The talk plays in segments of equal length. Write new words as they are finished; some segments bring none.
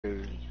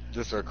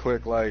Just a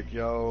quick like,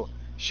 yo,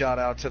 shout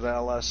out to the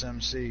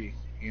LSMC.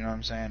 You know what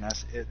I'm saying?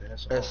 That's it.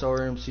 That's all.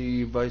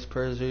 Srmc vice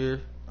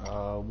president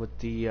with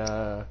the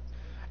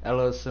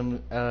LSMCs.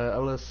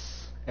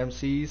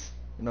 You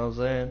know what I'm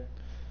saying?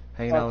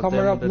 Hanging out with Coming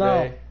them up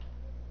today.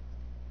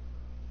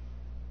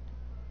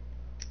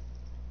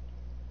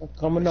 Now.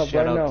 Coming up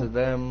Shout right out now. to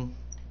them.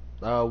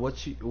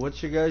 What's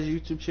your guys'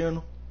 YouTube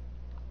channel?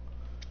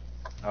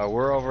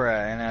 We're over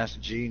at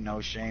NSG No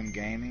Shame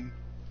Gaming.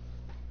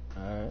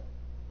 Alright.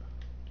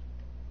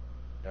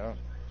 Yep.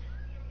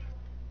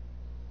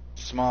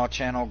 Small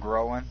channel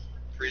growing.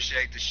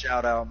 Appreciate the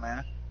shout out,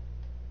 man.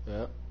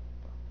 Yep.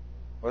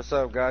 What's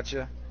up,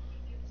 gotcha?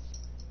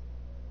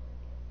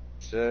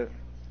 Shit.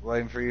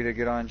 Waiting for you to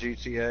get on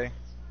GTA.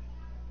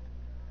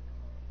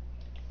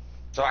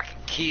 So I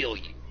can kill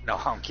you. No,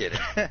 I'm kidding.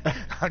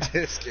 I'm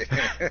just kidding.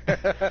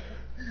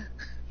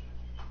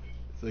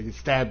 So you can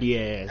stab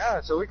your ass. Yeah,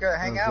 so we could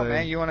hang out,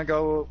 man. You want to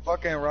go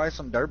fucking ride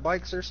some dirt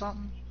bikes or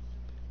something?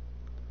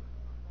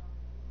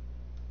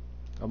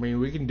 I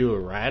mean, we can do a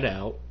ride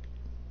out.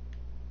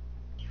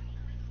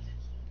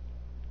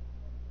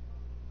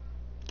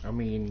 I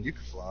mean, you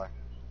can fly.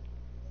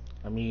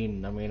 I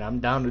mean, I'm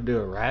down to do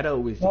a ride out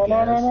with you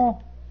guys.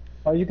 No.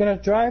 Are you gonna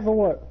drive or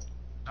what?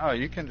 Oh,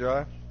 you can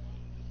drive.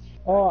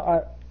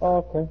 Oh,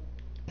 okay.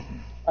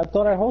 I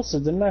thought I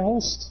hosted. Didn't I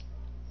host?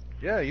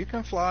 Yeah, you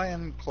can fly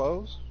in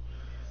clothes.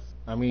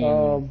 I mean,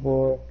 oh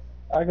boy,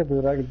 I could do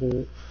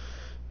it.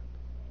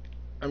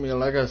 I mean,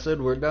 like I said,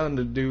 we're down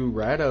to do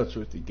ride outs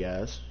with you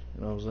guys.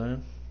 You know what I'm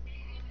saying?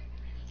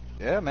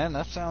 Yeah, man,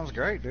 that sounds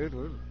great, dude.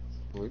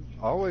 We're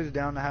always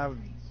down to have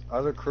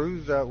other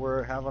crews that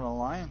we're having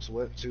alliance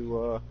with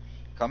to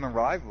come and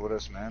ride with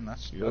us, man.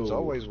 That's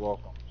always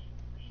welcome.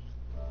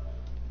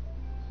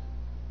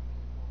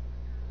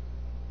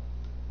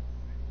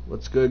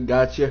 What's good?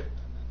 Gotcha.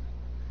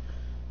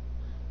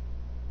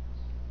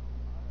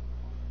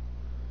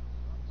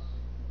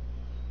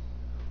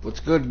 What's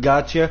good?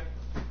 Gotcha.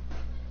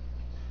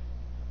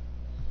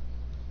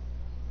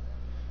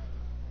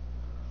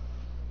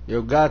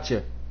 Yo,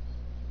 gotcha.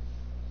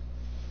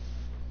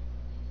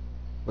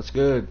 What's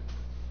good?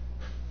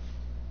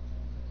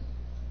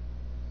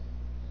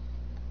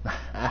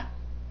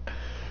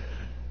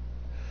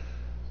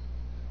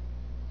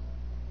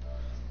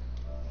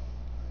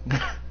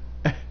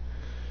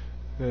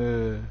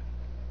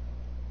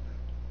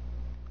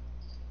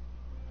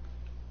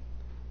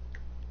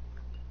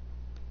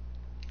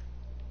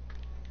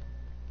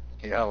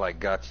 Yeah, like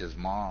Gotcha's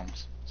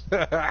moms.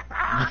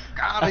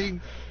 Got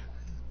him.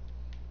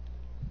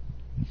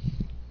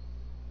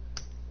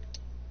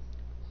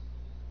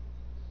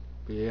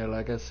 But yeah,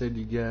 like I said,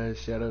 you guys,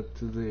 shout out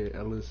to the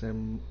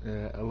LSMC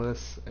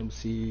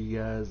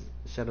guys.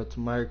 Shout out to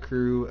my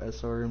crew,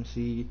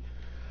 Srmc.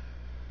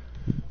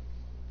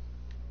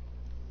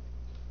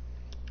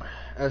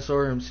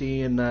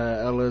 Srmc and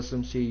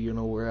LSMC, you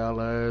know, we're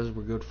allies,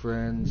 we're good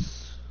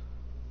friends.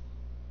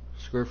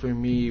 Scruffy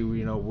and me,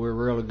 you know, we're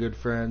really good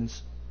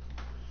friends.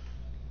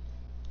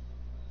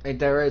 Ain't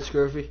that right,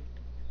 Scruffy?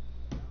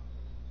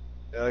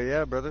 Hell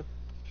yeah, brother.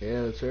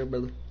 Yeah, that's right,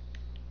 brother.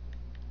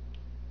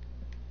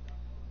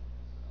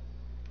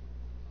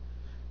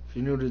 If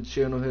you're new to the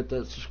channel, hit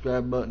that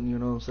subscribe button, you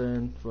know what I'm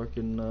saying?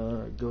 Fucking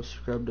go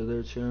subscribe to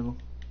their channel.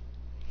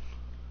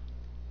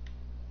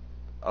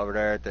 Over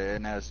there at the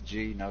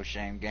NSG No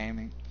Shame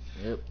Gaming.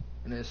 Yep,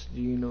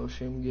 NSG No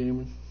Shame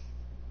Gaming.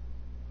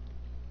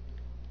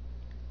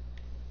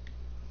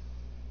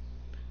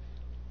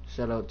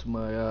 Shout out to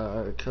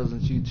my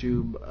cousin's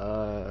YouTube,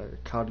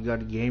 COD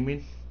God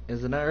Gaming.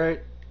 Isn't that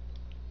right?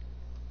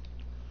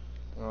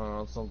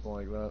 Something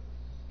like that.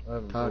 I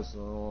haven't posted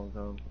in a long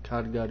time.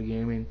 COD God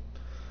Gaming.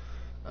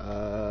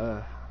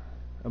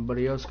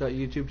 Anybody else got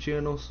YouTube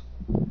channels?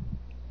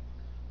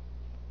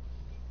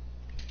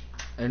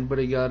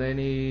 Anybody got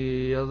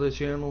any other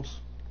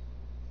channels?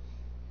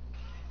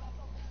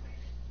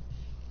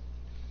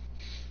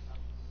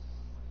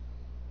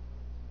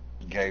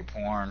 Gay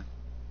porn.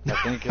 I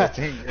think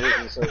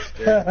it was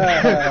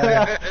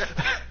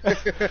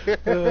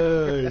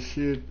Oh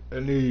shit! I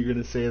knew you were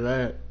gonna say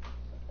that.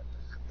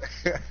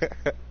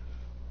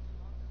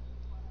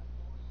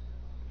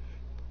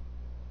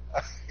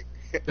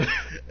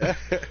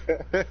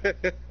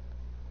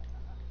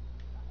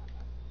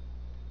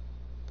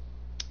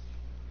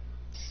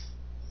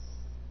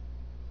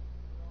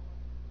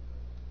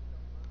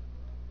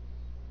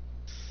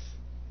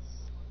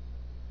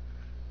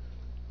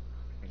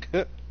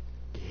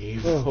 Gay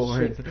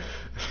porn.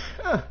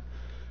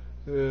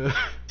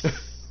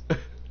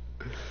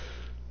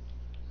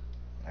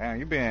 Man,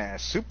 you're being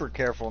super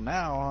careful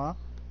now,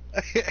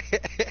 huh?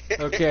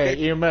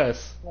 Okay,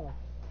 EMS.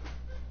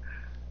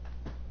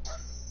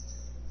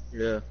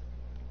 Yeah.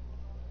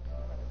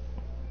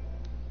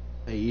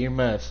 Hey,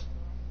 EMS.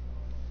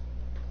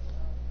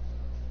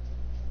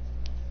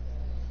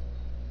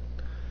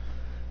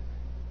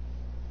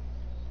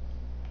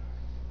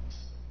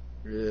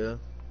 Yeah.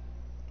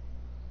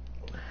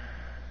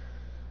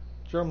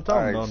 Sure, I'm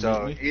talking Alright, about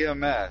so me.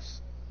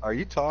 EMS. Are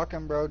you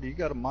talking, bro? Do you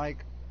got a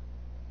mic?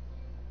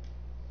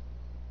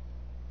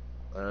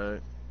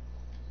 Alright.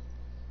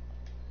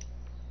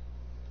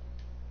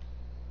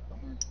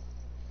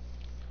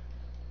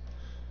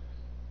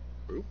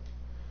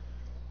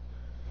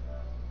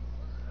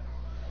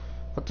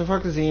 What the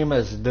fuck is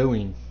EMS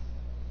doing?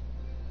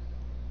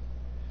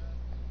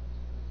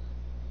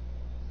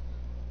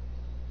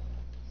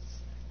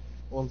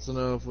 Wants to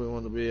know if we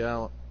want to be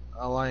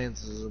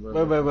alliances.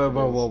 Whoa, whoa, whoa,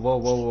 whoa, whoa, whoa,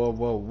 whoa,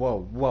 whoa,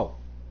 whoa, whoa.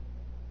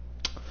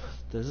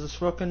 This is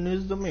fucking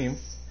news to me.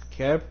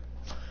 Okay?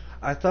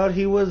 I thought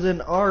he was an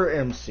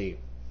RMC.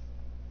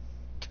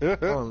 I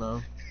don't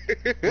know.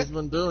 He's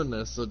been doing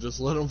this, so just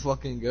let him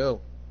fucking go.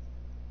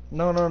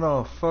 No, no,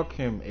 no. Fuck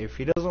him. If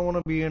he doesn't want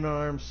to be an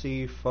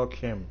RMC, fuck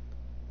him.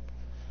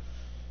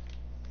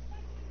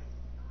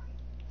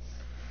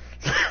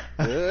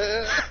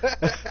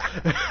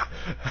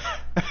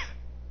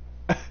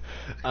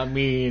 I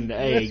mean,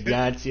 hey,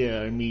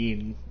 gotcha. I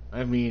mean,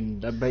 I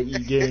bet you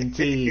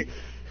guarantee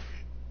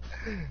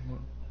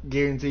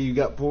you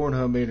got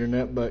Pornhub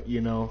internet, but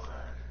you know.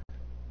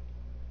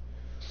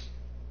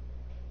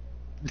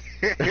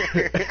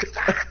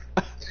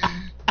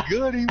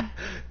 Got him.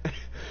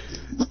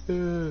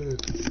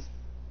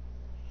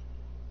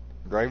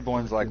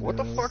 Graveborn's like, what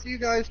the fuck are you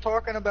guys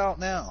talking about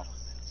now?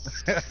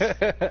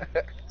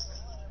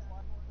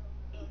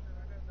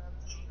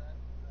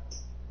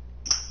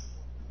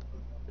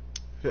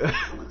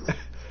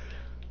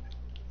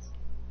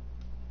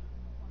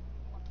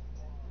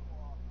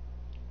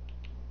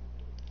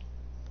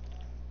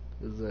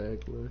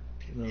 Exactly.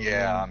 No,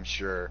 Yeah, I'm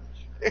sure.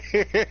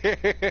 No,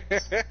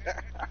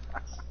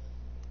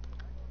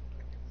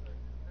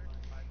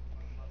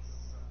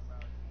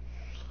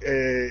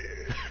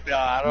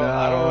 I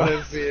don't want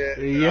to see it.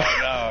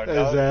 Yeah, No,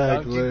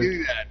 exactly. don't you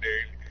do that,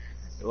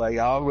 dude. Like,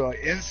 I'm going to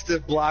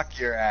insta block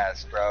your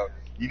ass, bro.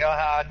 You know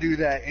how I do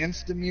that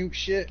insta mute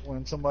shit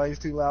when somebody's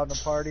too loud in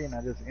a party and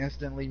I just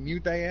instantly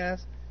mute their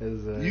ass?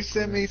 Exactly. You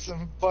send me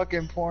some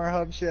fucking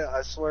Pornhub shit,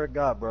 I swear to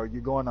God, bro,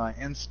 you're going on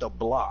insta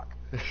block.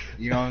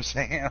 You know what I'm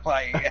saying?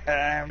 Like,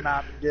 I'm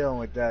not dealing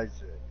with that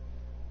shit.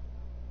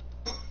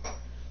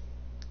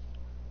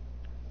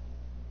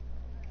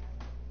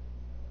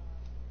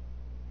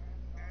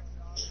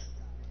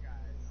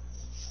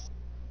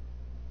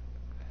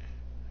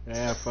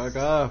 Yeah, fuck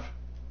off.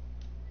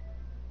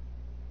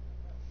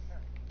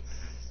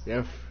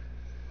 Yep.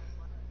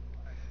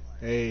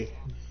 Hey,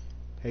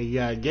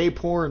 gay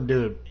porn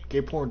dude,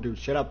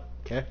 shut up,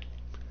 okay?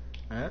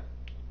 Alright?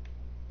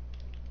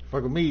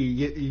 Fuck with me,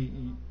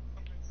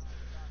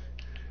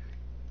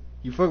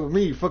 you fuck with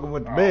me, you fucking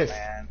with the best.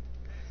 Man.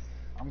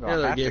 I'm Yeah, gonna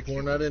that have gay to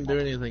porn, keep I didn't do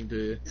anything to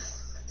you.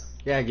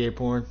 Yeah, gay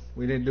porn.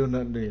 We didn't do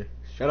nothing to you.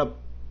 Shut up.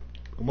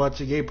 I'm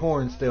watching gay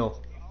porn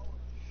still.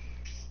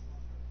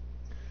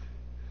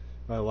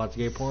 Watch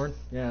gay porn?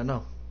 Yeah, I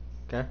know.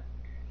 Okay.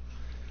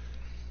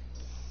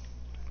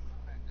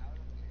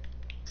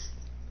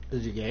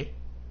 Is you gay?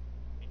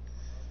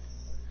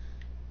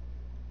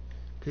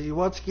 Cause you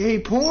watch gay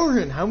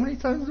porn. How many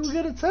times do we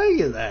gotta tell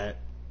you that?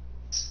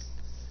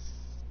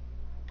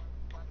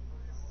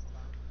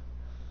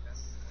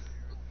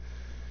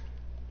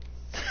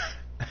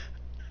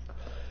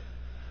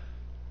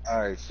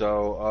 Alright,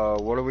 so,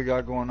 what do we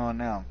got going on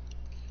now?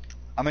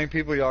 How many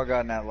people y'all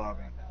got in that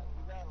lobby?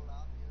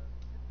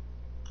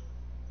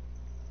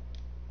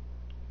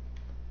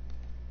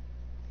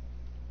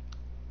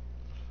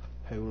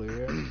 Holy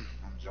yeah. I'm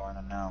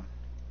joining now.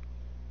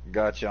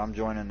 Gotcha, I'm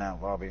joining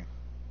that lobby.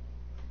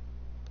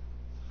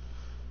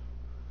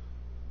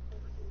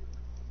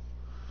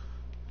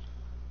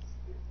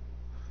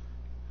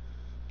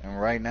 And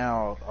right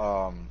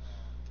now,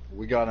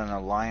 we got an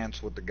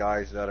alliance with the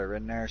guys that are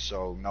in there,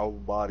 so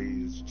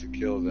nobody's to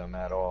kill them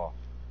at all.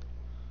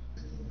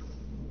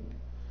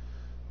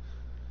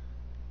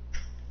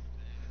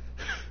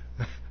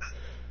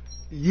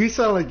 You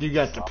sound like you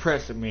got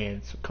depressed,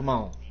 man, so come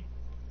on.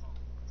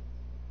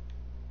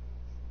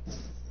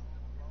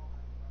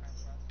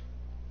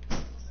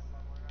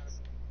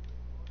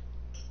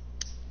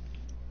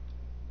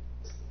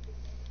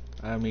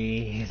 I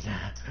mean...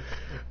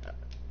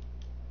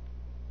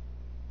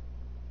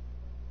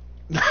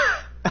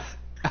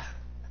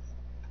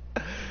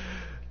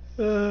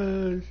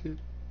 oh, shit.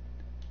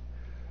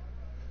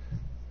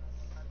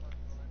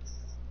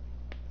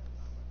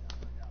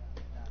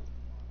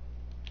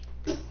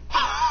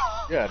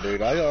 Yeah,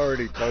 dude, I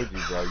already told you,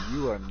 bro.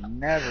 You are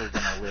never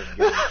gonna live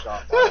getting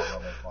shot by a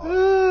level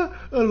 5.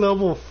 A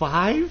level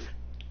 5?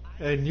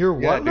 And you're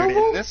Yeah, what dude,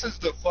 level? and this is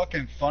the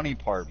fucking funny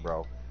part,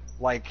 bro.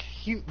 Like,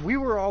 we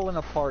were all in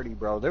a party,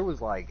 bro. There was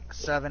like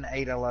 7,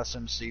 8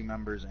 LSMC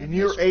members, And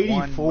you're this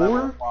 84? one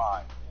level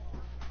 5.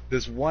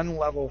 This one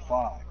level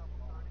 5.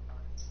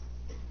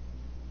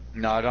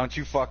 No, don't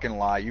you fucking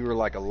lie. You were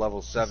like a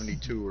level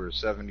 72 or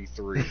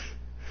 73.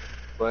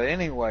 But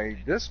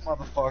anyway, this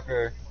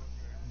motherfucker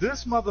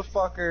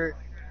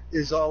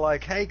is all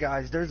like, hey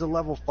guys, there's a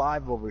level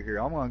 5 over here.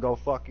 I'm gonna go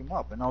fuck him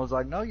up. And I was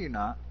like, no, you're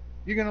not.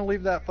 You're gonna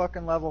leave that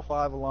fucking level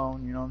 5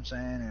 alone, you know what I'm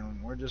saying?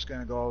 And we're just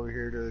gonna go over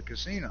here to the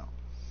casino.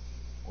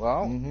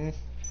 Well,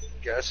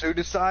 Guess who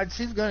decides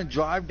he's gonna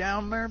drive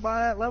down there by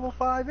that level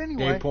 5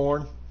 anyway? Gay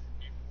porn.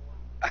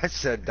 I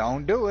said,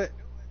 don't do it.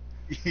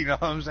 You know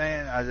what I'm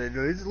saying? I said,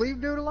 just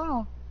leave dude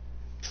alone.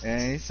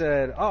 And he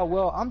said, oh,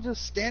 well, I'm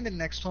just standing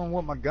next to him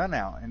with my gun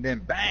out. And then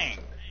bang!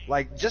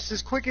 Like, just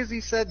as quick as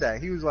he said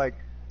that, he was like,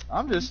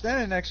 I'm just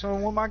standing next to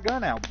him with my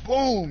gun out.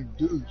 Boom!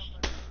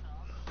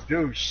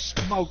 Douche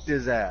smoked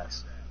his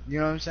ass. You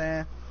know what I'm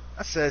saying?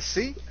 I said,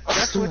 see?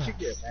 That's what you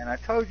get, man. I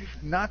told you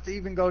not to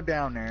even go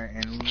down there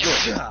and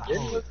look.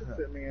 Didn't listen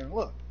to me and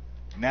look.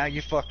 Now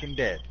you're fucking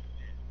dead.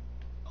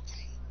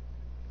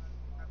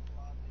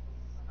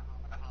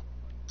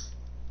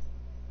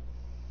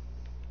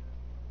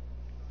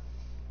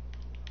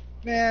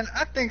 Man,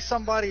 I think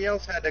somebody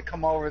else had to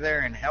come over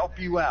there and help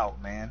you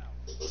out, man.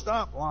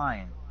 Stop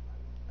lying.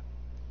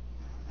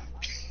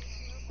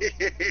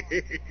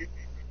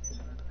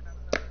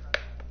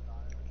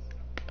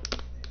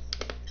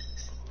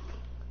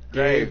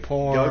 Gay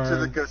porn. Go to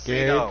the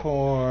casino. Gay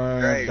porn.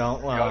 Grave,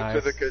 Don't lie. Go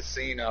to the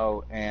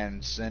casino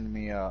and send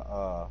me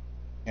a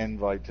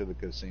invite to the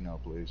casino,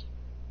 please.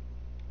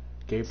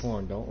 Gay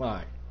porn. Don't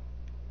lie.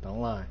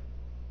 Don't lie.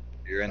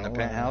 You're in the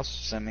penthouse.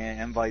 Send me an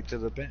invite to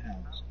the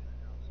penthouse.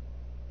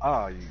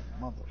 Oh, you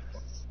motherfucker.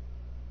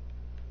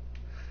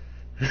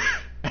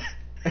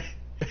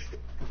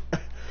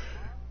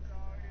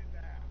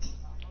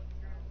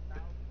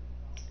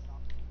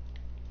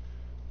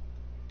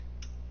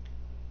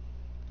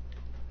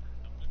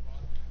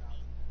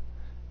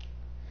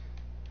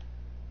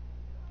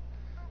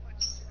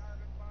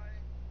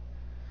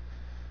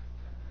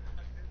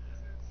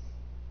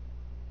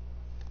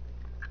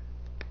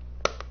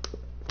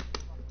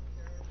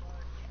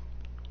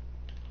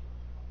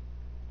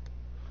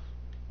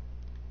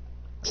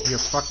 Your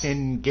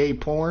fucking gay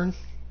porn.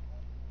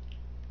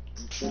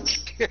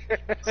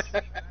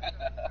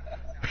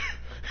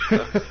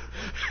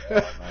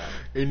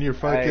 In your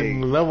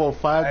fucking level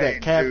 5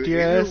 that capped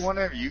your ass. Either one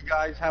of you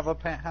guys have a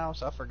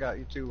penthouse? I forgot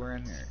you two were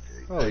in there.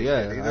 Oh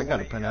yeah, I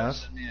got a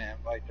penthouse. Send me an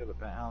invite to the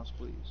penthouse,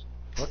 please.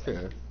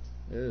 Okay.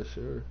 Yeah,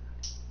 sure.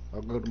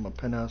 I'll go to my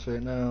penthouse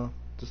right now.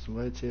 Just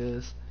invite your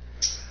ass.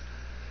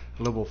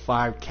 Level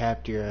 5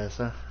 capped your ass,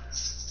 huh?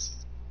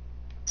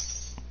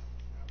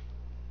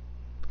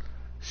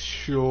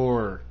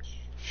 Sure.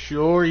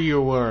 Sure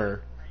you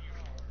were.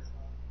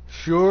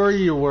 Sure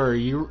you were.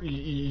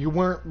 You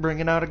weren't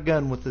bringing out a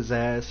gun with his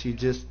ass. You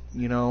just,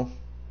 you know.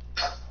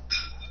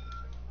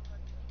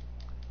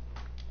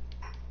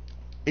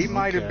 He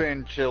might have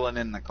been chilling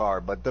in the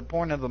car, but the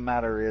point of the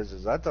matter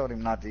is I told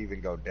him not to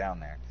even go down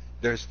there.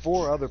 There's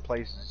 3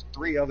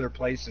 other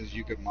places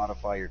you could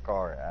modify your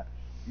car at.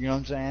 You know what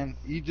I'm saying?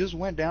 He just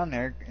went down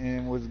there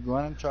and was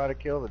going to try to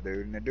kill the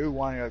dude, and the dude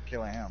wanted up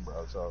killing him,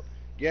 bro. So,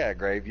 yeah,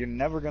 Grave, you're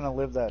never going to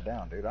live that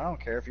down, dude. I don't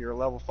care if you're a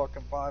level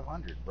fucking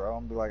 500, bro. I'm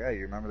going to be like, hey,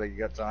 you remember that you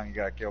got time you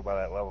got killed by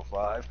that level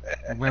 5?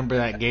 Remember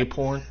that gay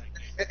porn?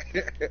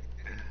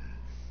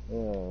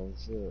 Oh,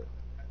 shit.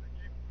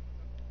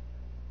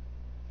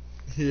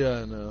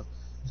 Yeah, I know.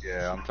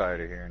 Yeah, I'm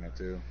tired of hearing it,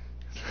 too.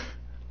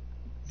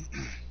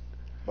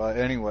 But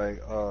anyway,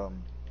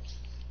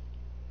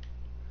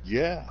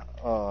 yeah,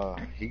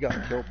 he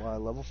got killed by a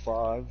level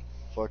 5,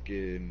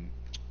 fucking...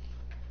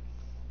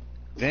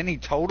 Then he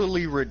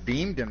totally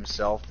redeemed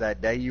himself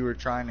that day you were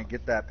trying to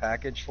get that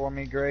package for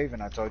me, Grave,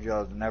 and I told you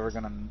I was never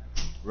going to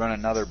run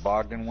another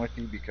Bogdan with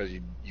you because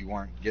you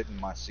weren't getting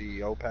my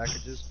CEO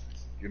packages.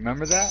 You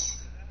remember that?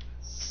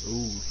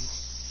 Ooh.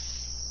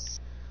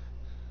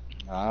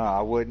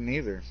 I wouldn't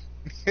either.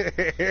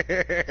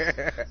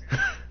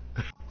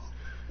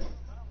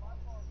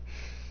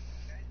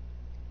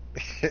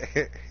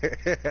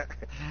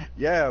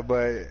 Yeah,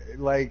 but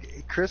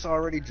like Chris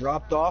already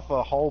dropped off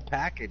a whole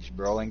package,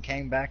 bro, and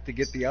came back to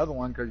get the other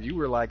one because you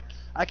were like,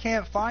 I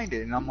can't find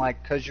it, and I'm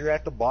like, because you're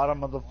at the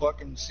bottom of the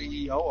fucking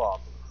CEO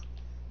office.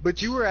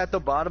 But you were at the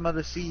bottom of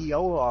the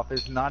CEO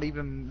office, not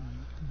even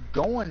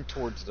going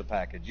towards the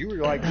package. You were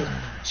like just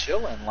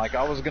chilling. Like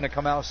I was gonna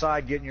come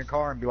outside, get in your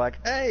car, and be like,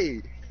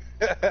 hey,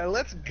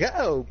 let's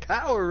go,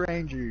 Power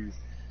Rangers.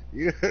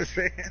 You know what I'm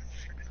saying?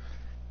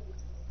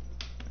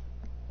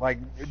 Like,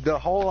 the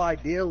whole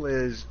ideal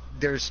is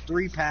there's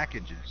 3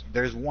 packages.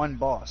 There's 1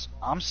 boss.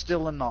 I'm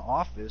still in the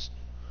office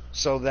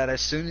so that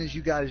as soon as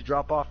you guys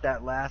drop off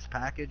that last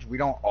package, we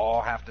don't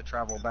all have to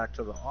travel back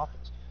to the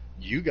office.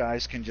 You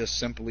guys can just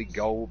simply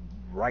go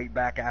right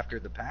back after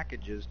the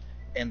packages,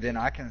 and then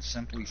I can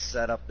simply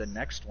set up the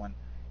next one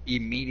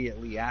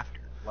immediately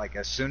after. Like,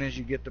 as soon as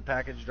you get the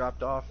package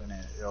dropped off and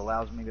it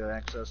allows me to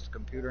access the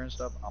computer and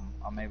stuff,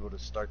 I'm able to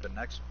start the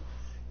next one.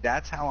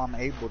 That's how I'm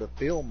able to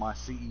fill my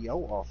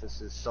CEO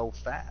offices so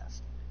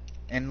fast.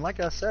 And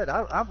like I said,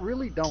 I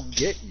really don't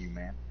get you,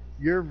 man.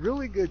 You're a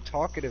really good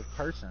talkative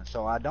person,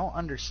 so I don't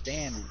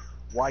understand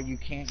why you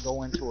can't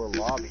go into a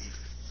lobby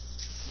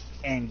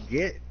and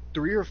get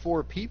 3 or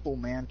 4 people,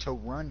 man, to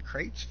run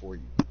crates for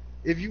you.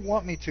 If you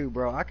want me to,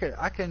 bro, I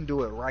can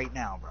do it right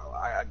now, bro.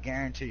 I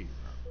guarantee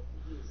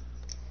you.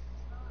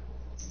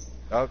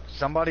 Oh,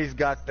 somebody's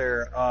got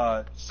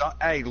their,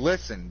 hey,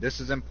 listen, this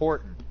is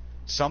important.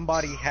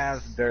 somebody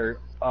has their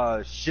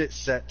shit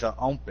set to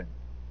open.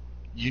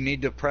 You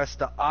need to press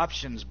the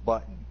options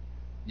button.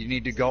 You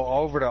need to go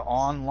over to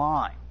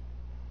online.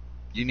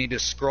 You need to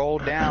scroll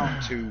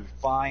down to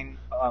find,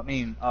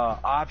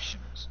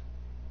 options.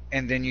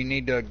 And then you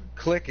need to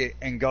click it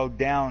and go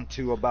down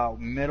to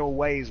about middle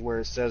ways where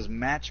it says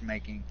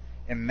matchmaking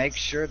and make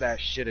sure that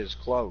shit is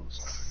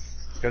closed.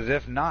 Because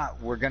if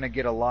not, we're going to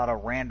get a lot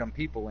of random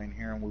people in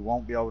here and we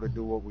won't be able to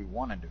do what we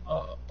want to do.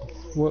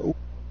 What?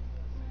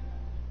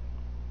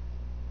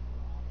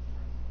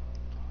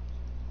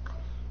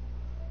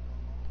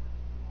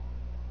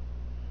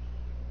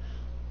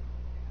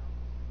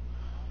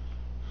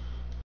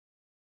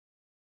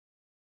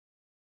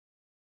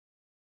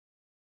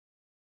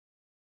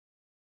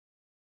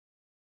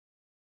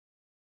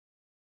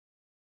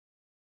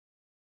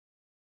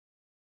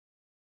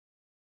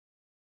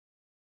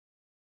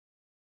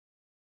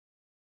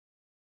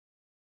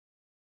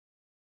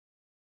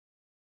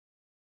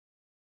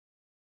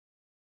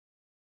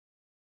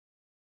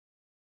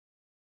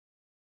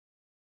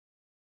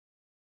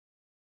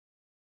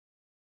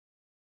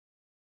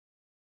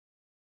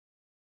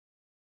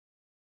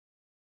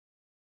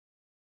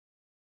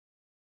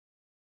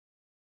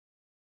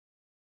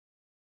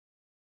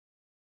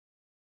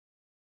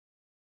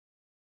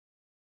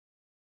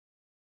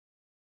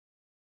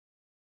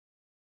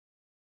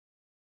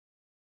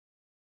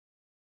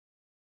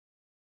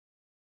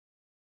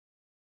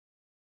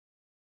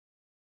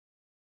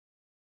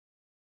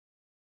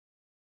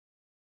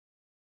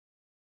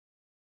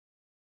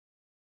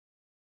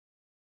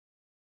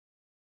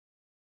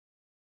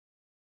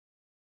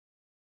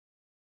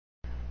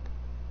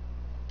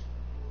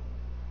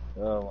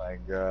 Oh my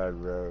god,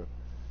 bro.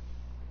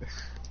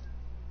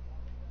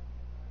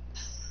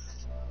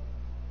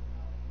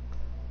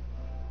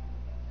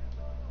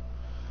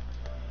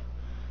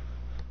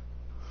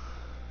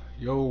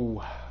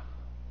 Yo.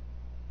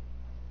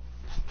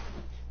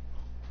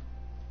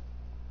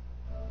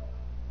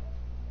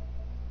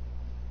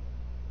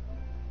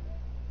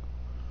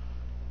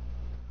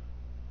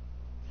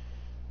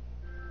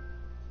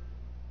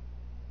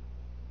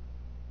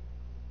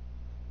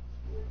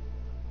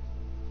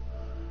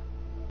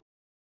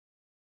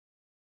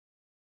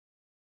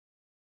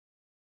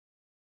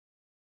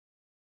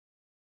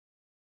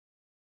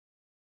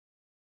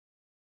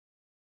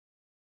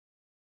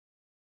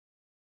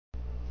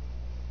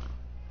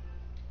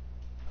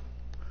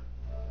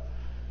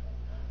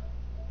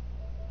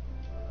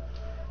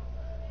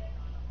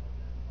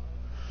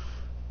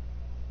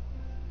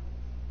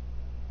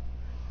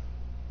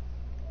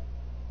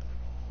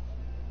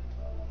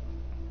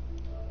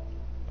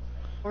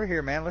 Over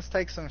here, man. Let's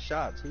take some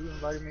shots. Who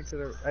invited me to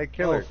the... Hey, Oh,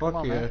 Killer, come fuck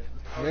on, yeah. man.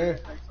 Yeah.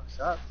 Take some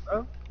shots,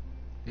 bro.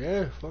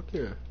 Yeah, fuck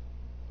yeah.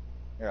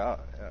 Yeah,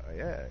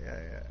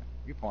 yeah.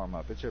 You pour them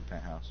up. It's your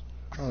penthouse.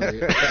 Oh,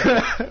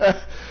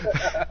 yeah.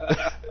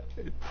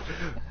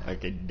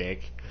 Like a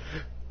dick.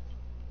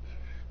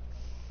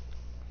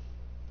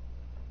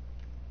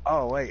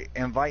 Oh, wait.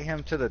 Invite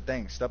him to the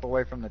thing. Step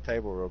away from the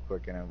table real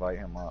quick and invite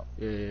him up.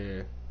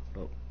 Yeah.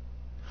 Oh.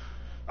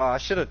 Oh, I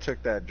should have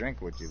took that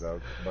drink with you, though.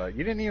 But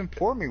you didn't even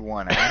pour me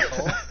one,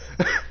 asshole.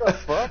 What the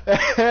fuck?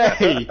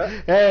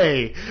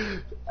 Hey!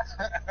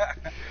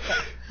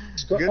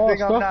 Good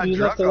thing I'm not you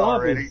drunk left the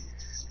lobby. already.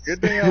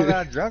 Good thing I'm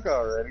not drunk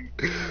already.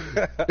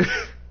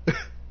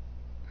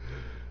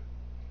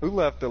 Who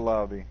left the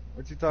lobby?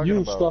 What you talking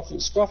You, about?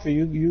 Scruffy,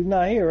 you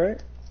not here,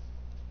 right?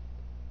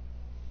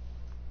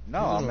 No,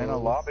 I'm in a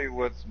lobby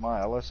with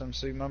my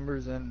LSMC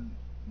members and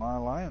my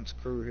alliance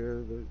crew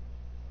here, the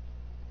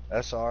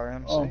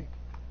Srmc. Oh.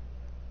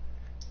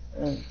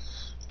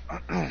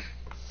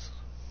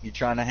 You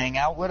trying to hang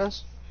out with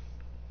us?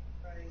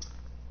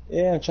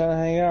 Yeah, I'm trying to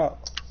hang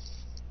out.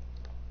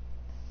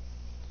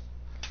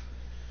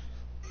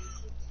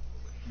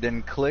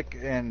 Then click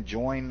and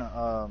join.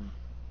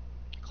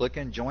 Click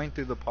and join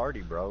through the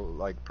party, bro.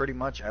 Like pretty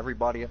much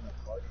everybody in the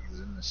party is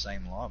in the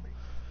same lobby,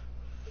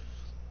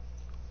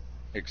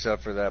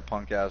 except for that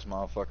punk ass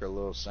motherfucker,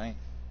 Lil Saint.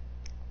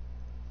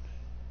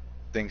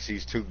 Thinks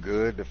he's too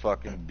good to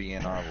fucking be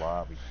in our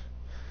lobby.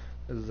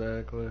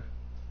 Exactly.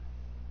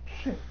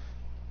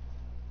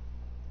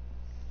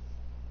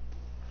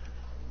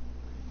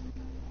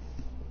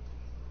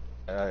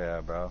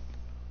 Yeah, bro.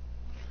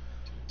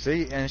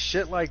 See, and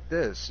shit like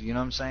this, you know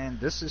what I'm saying?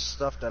 This is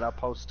stuff that I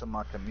post to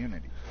my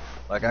community.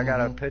 Like, I got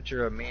a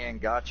picture of me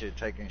and Gotcha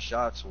taking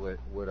shots with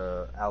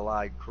a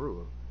allied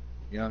crew.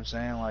 You know what I'm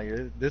saying?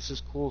 Like, this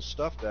is cool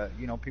stuff that,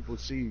 you know, people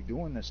see you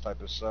doing this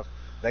type of stuff.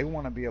 They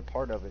want to be a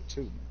part of it,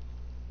 too.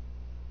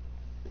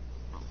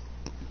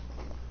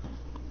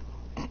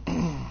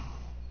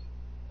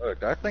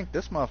 Look, I think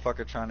this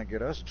motherfucker trying to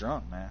get us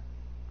drunk, man.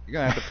 You're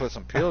going to have to put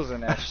some pills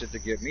in that shit to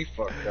get me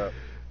fucked up.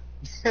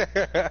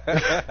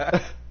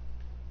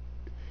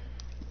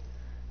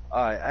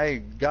 Alright, hey,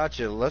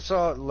 gotcha.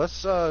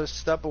 Let's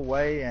step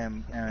away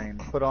and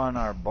put on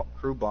our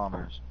crew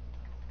bombers.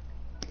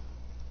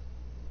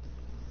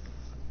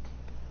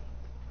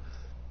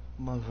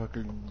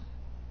 Motherfucking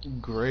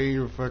gray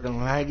or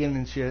fucking lagging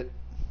and shit.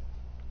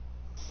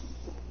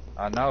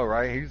 I know,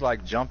 right? He's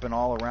like jumping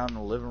all around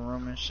the living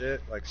room and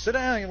shit. Like, sit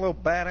down, you little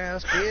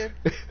badass kid.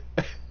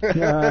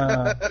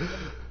 Yeah.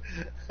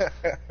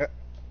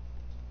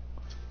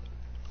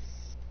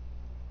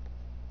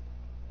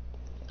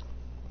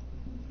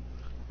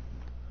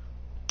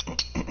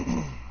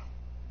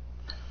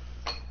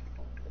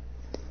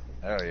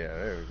 Oh yeah,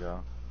 there we go.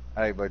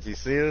 Hey, but you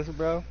see us,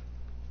 bro?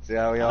 See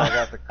how we all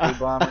got the crew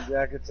bomber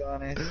jackets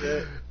on and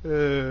shit?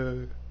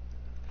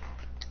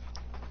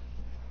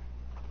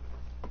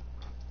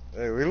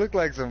 Hey, we look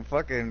like some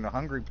fucking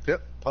hungry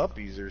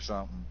puppies or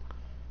something.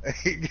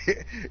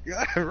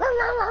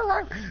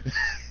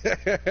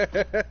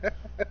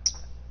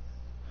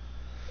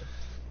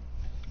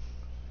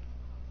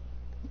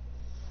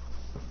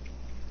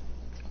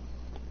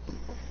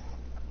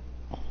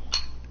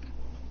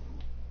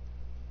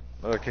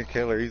 Look at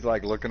Killer, he's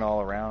like looking all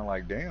around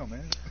like, damn,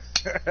 man.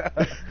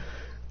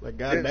 Like,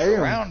 Getting goddamn.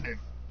 surrounded.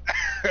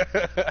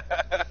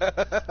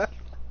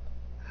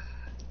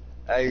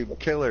 Hey,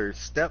 Killer,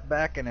 step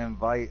back and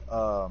invite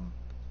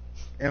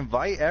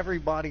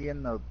everybody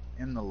in the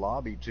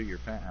lobby to your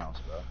penthouse,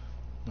 bro.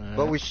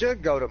 But we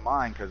should go to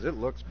mine because it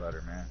looks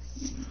better, man.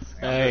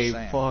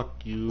 Hey,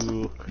 fuck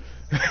you.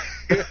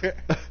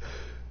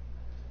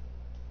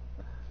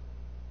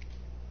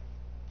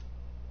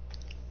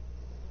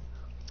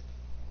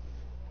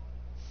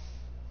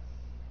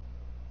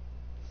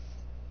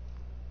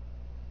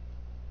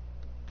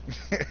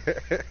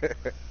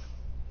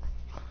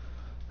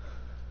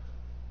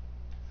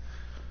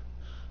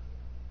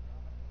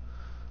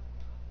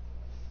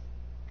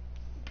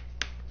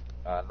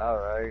 I know,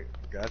 right?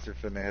 Guys are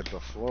finna hit the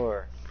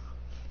floor.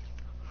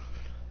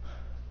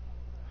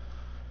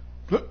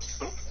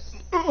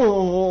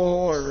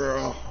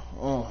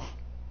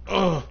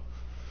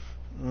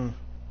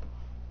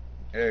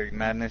 Hey,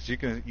 Madness, you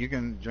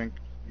can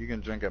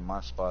drink at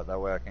my spot. That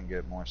way I can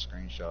get more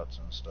screenshots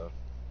and stuff.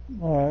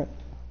 Alright.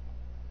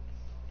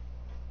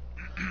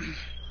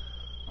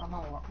 I'm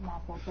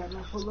not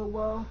that for a little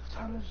while.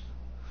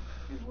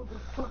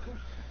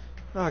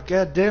 Oh,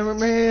 god damn it,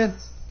 man.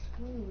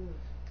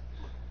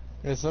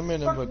 Yeah, send me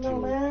an invite to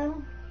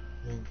man.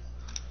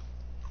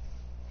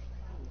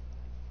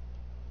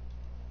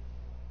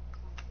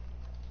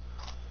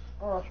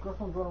 Alright, your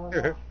girlfriend's running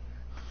right now.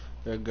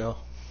 There you go.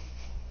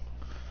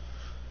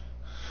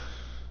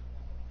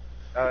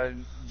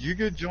 You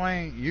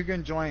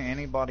can join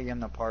anybody in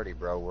the party,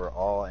 bro. We're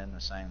all in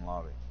the same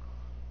lobby.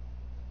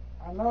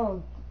 I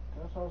know.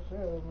 That's what I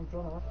said. I'm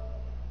trying to.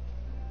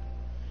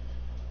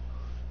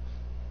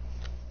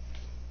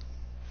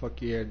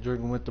 Fuck yeah,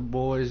 drinking with the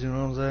boys, you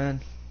know what I'm saying?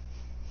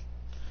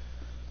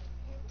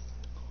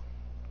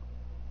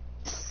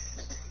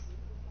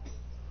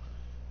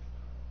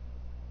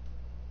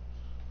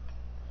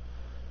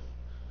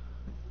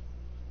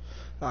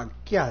 Oh,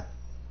 god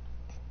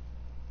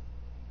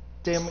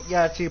damn it,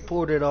 yeah, she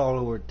poured it all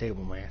over the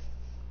table, man.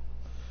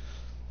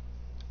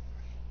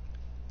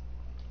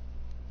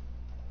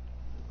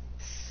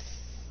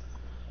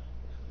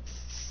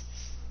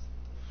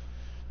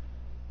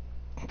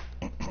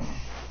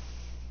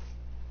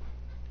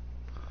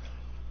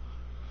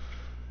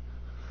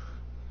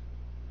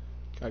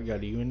 I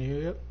got you in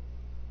here yet?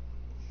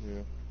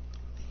 Yeah.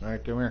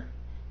 Alright, come here.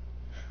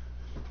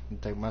 You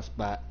take my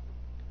spot.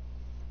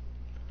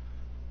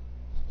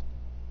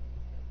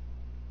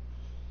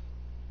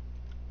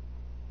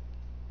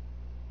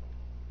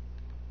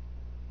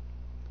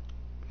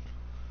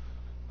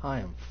 I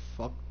am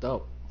fucked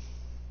up.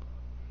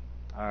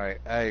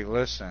 Alright, hey,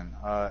 listen,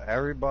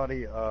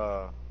 everybody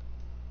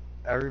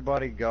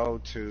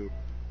go to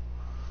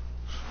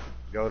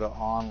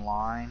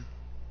online,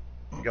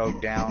 go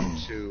down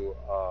to,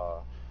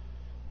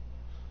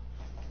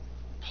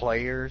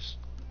 players,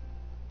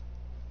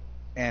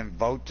 and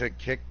vote to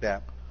kick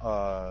that,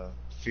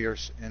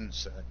 fierce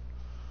insect.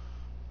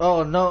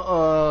 Oh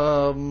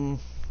no,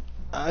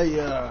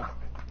 I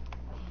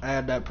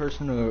had that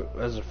person who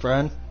as a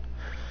friend,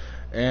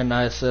 and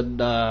I said,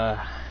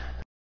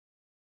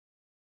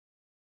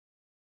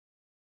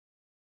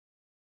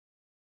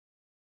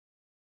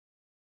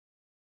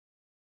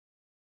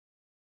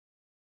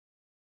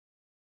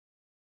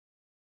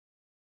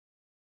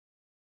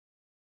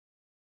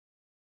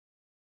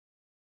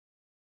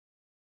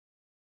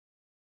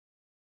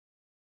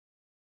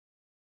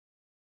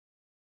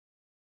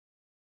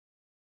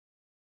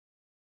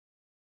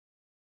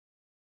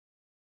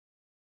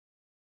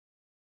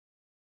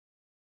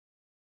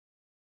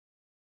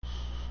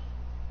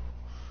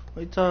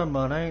 what you talking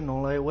about? I ain't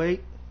no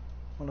lightweight,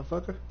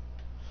 motherfucker.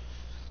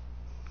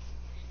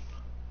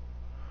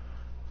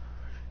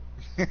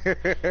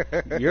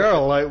 You're a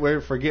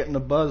lightweight for getting the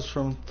buzz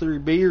from 3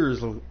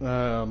 beers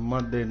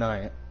Monday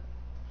night.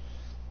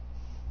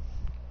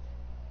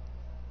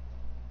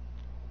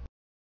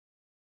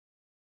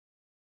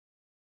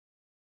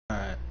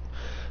 Alright.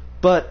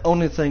 But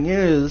only thing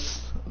is,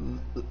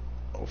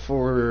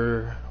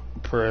 for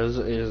Perez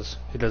is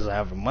he doesn't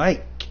have a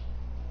mic.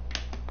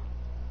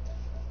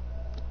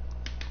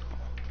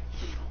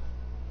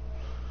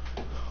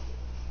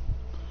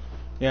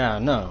 Yeah, I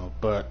know,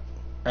 but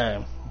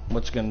Hey,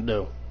 what you gonna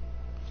do?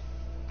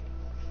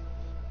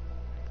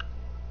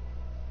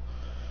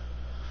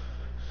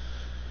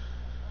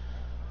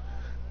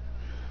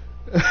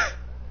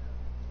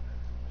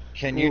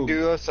 Can you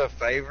do us a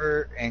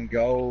favor and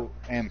go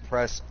and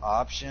press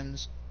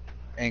options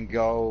and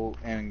go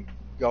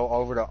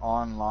over to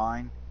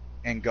online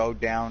and go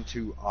down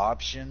to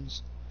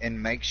options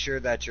and make sure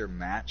that your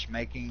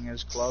matchmaking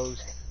is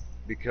closed?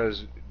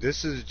 Because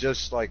this is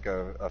just like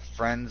a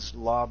friends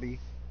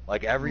lobby.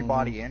 Like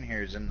everybody in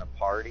here is in the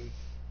party.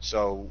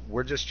 So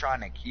we're just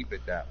trying to keep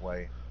it that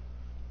way.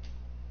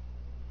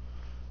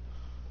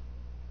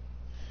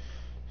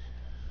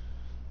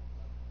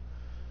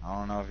 I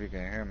don't know if you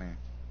can hear me,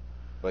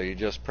 but you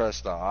just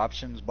press the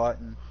options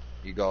button,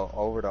 you go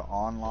over to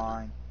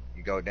online,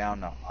 you go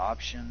down to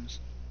options,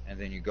 and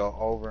then you go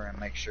over and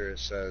make sure it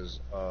says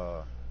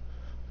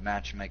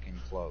matchmaking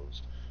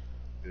closed.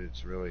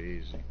 It's really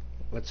easy.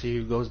 Let's see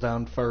who goes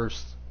down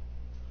first.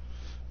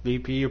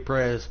 VP or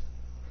Prez?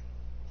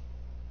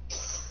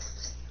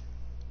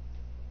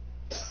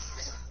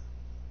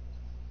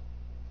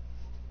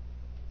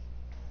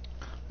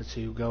 Let's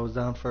see who goes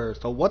down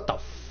first. Oh, what the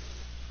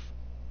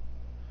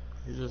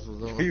He just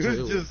was on He the was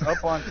table. just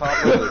up on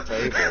top of the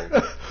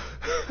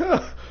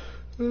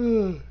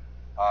table.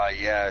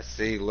 Yeah,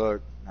 see,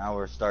 look, now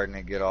we're starting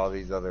to get all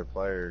these other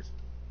players.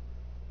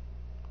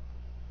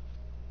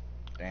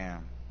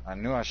 Damn, I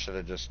knew I should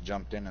have just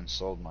jumped in and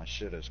sold my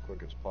shit as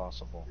quick as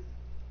possible.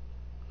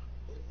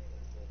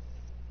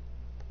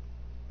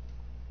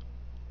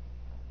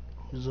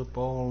 There's a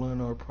ball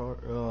in our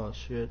part. Oh,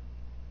 shit.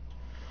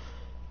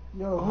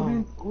 Yo,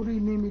 who do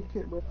you need me to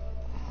kick, bro?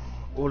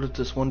 What if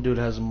this one dude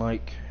has a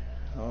mic?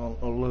 Oh,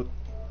 look.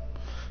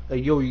 Hey,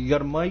 yo, you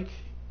got a mic?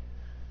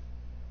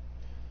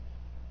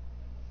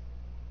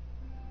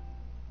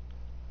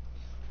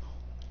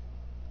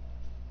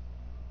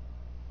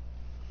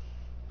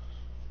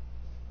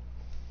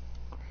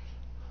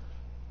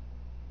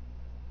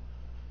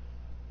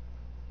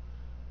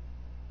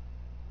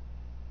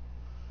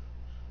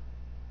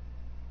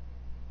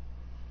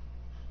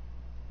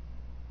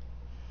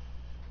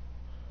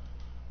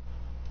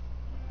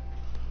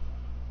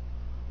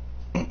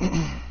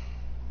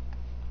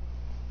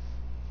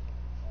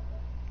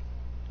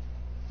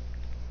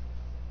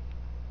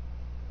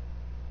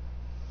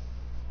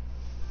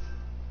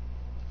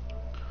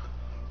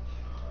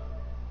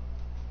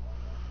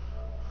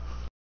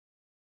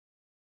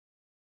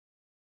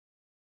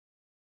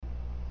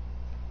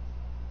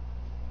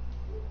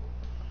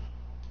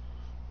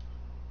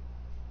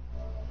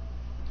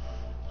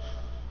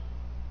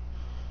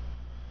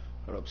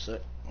 Got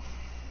upset.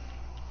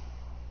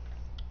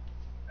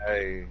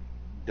 Hey,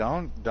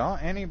 don't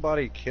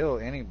anybody kill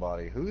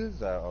anybody. Who is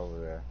that over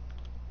there?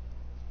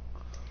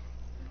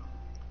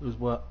 Who's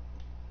what?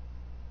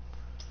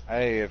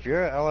 Hey, if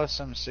you're an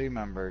LSMC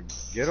member,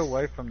 get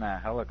away from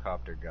that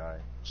helicopter guy.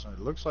 So it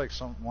looks like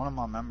one of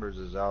my members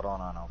is out on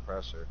an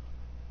oppressor.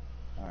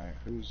 Alright,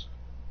 who's...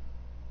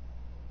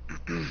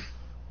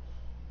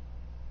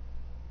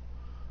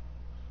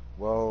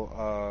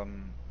 Well,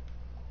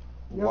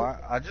 why?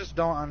 I just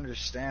don't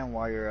understand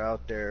why you're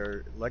out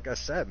there. Like I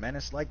said, man,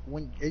 it's like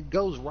when it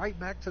goes right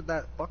back to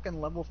that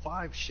fucking level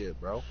 5 shit,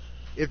 bro.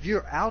 If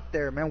you're out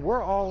there, man,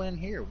 we're all in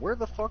here. Where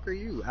the fuck are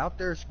you? Out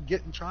there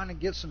trying to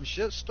get some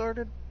shit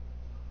started?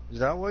 Is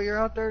that what you're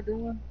out there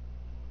doing?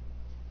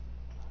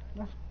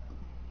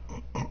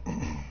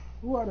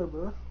 Who out there,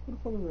 bro? Who the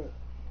fuck is that?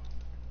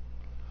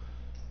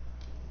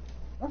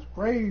 That's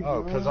crazy,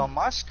 Oh, because man. on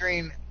my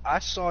screen, I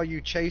saw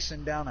you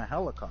chasing down a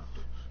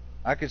helicopter.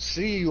 I could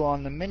see you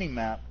on the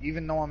mini-map.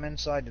 Even though I'm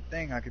inside the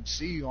thing, I could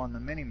see you on the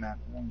mini-map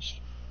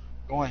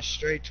going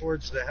straight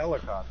towards the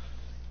helicopter.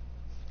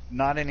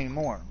 Not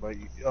anymore, but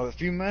a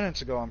few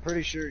minutes ago, I'm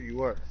pretty sure you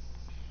were.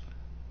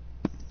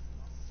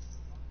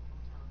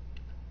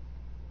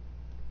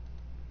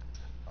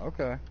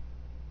 Okay.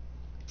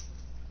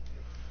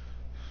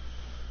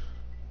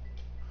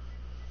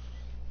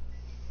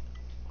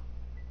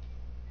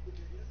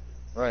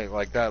 Right,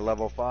 like that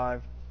level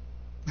 5.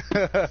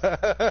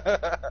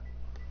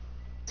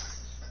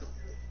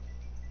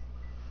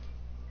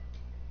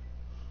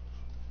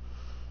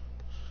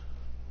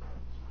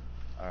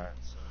 Alright,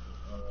 so,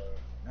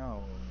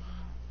 no.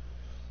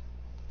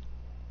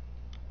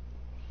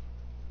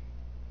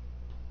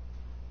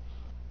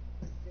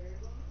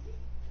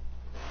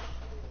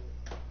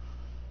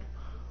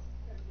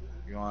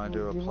 You want to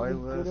do a Give us this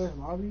good playlist? ass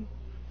lobby.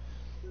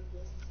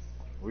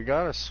 We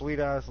got a sweet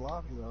ass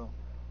lobby though.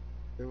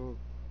 Dude.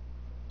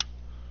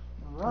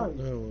 Alright.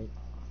 No,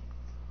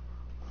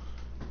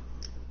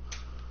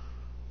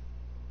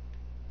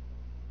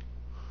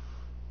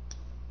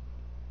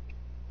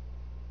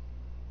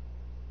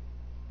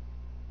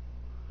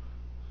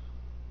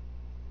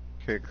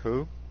 Kick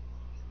who?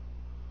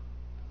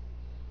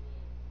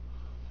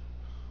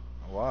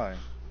 Why?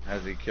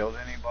 Has he killed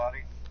anybody?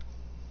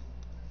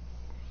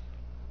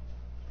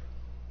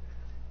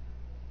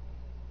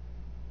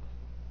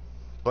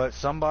 But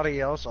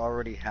somebody else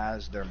already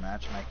has their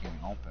matchmaking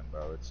open,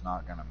 bro. It's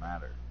not gonna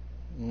matter.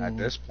 At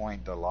this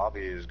point, the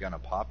lobby is gonna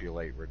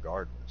populate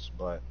regardless.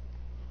 But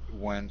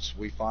once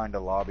we find a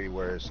lobby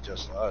where it's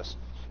just us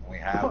and we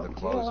have the Fuck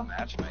closed yeah.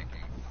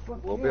 matchmaking, Fuck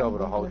we'll be yeah, I'm able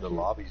to going for hold that the shit.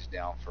 lobbies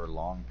down for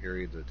long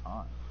periods of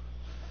time.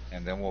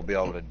 And then we'll be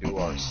able to do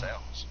our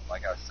sales.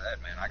 Like I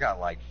said, man, I got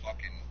like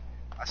fucking,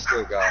 I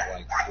still got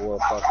like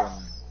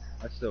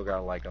I still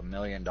got like $1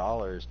 million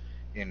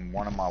in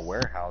one of my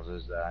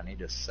warehouses that I need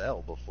to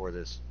sell before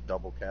this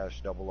double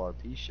cash, double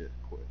RP shit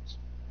quits.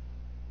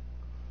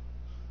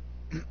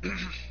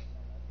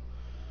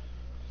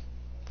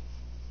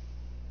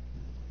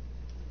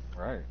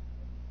 Right.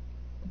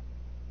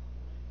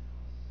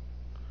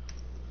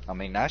 I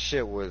mean, that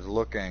shit was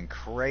looking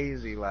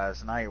crazy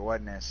last night,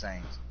 wasn't it,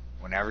 Saints?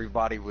 When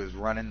everybody was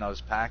running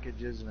those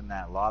packages in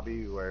that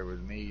lobby where it was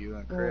me, you,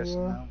 and Oh Chris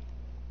and yeah. them.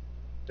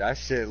 That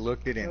shit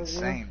looked Oh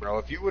yeah. insane, bro.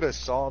 If you would have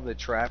saw the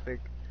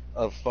traffic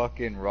of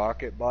fucking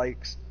rocket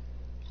bikes,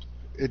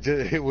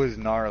 it was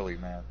gnarly,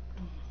 man.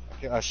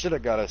 I should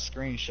have got a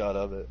screenshot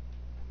of it.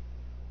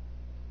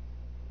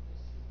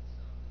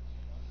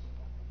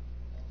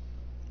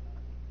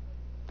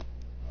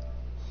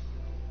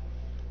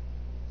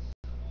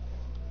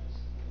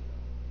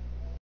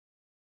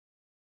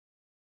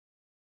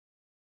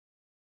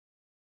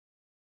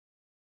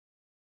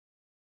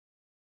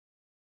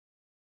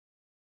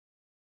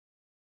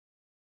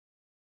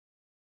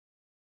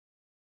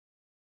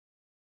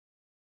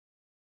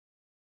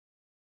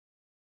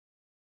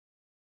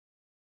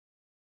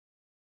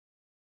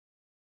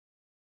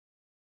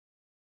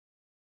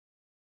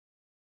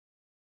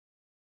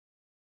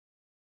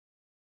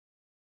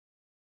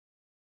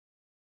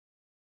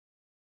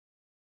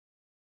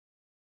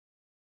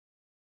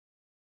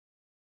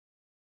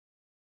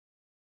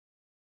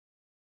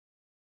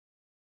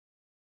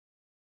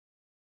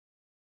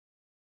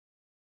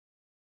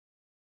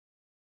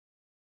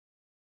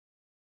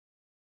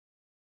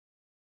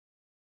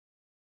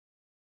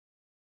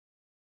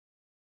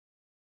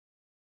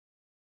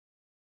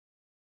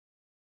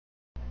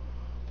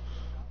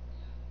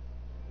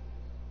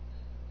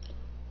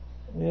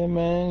 Yeah,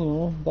 man, you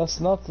know, that's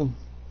nothing.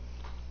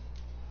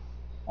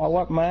 I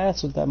wipe my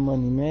ass with that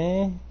money,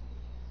 man.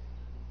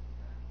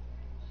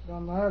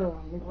 Don't matter.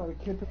 Look like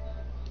a kid.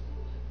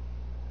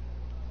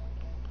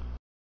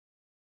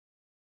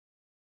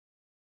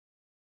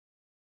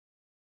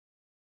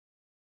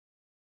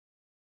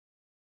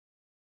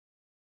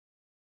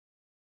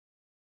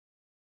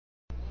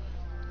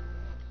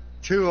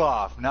 Two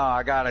off. No,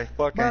 I got a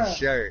fucking Bruh,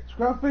 shirt.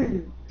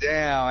 Scruffy.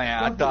 Damn,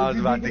 man. I Scruffy, thought I if was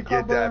you about get to in the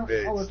car, get that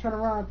bruh, I bitch. will turn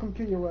around and come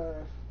kill your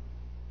ass.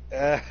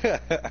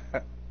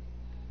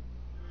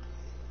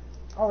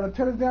 I would have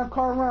turned this damn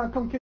car around and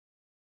come kill.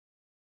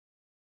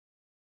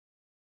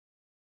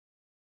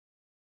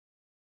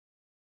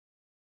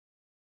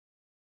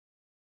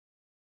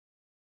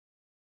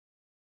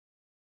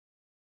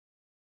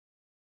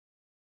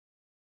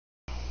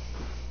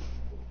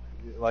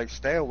 Like,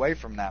 stay away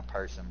from that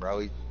person, bro.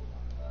 He's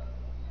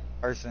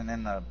person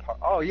in the.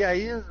 Oh yeah,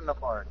 he is in the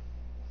party.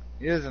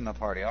 He is in the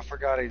party. I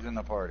forgot he's in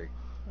the party.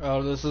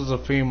 Oh, this is a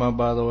FEMA,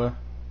 by the way.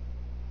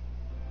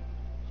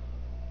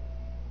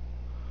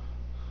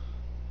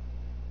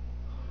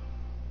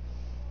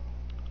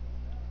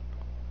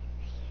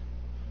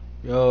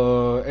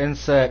 Yo,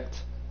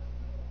 insect.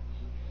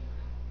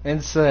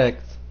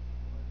 Insect.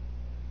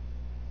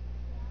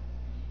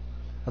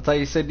 I thought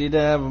you said you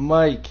didn't have a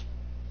mic.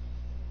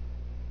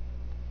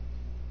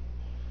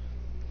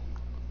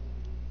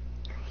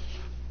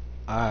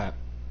 Alright.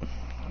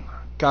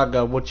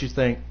 Gaga, what you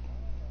think?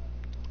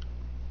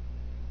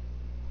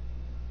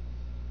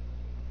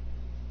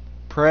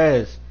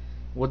 Prez,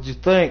 what'd you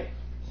think?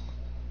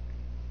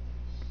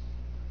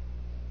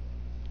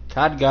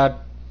 God, God.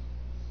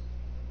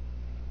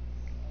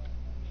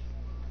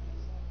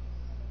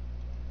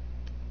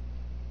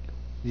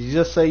 Did you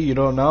just say you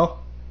don't know?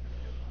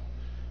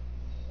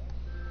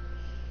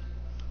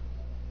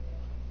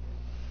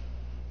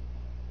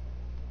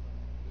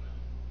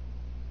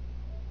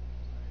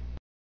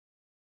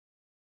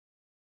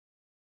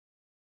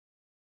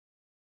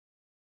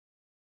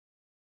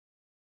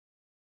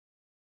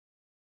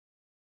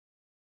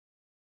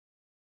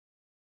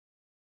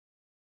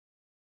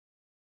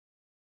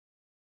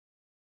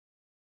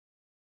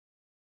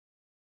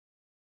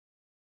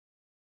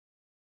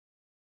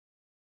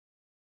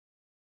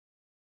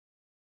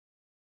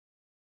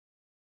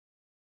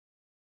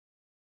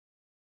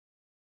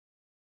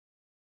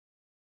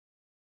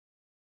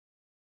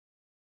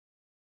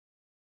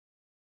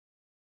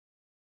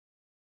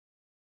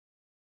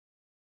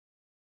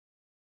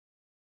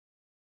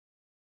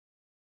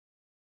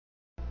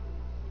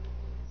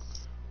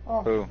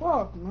 Oh Who?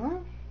 fuck,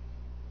 man.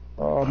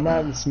 Oh,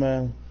 Madness,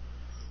 man.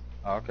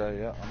 Okay,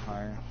 yeah, I'm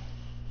hiring.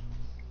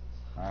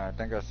 I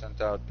think I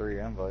sent out 3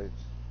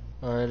 invites.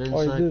 Alright,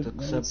 Oh, you insect, did.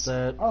 accept Nice.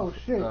 that. Oh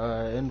shit.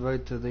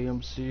 Invite to the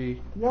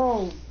MC.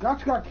 Yo,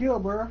 Gotcha got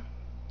killed, bruh.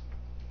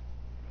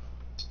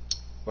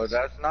 But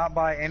that's not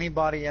by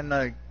anybody in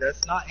the.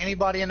 That's not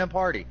anybody in the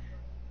party.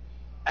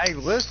 Hey,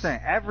 listen,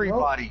 Nope.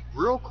 everybody,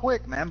 real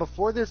quick, man,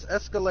 before this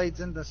escalates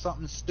into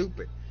something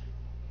stupid.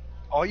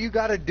 All you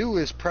gotta do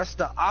is press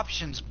the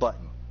options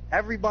button.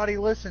 Everybody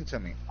listen to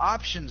me.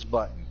 Options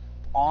button.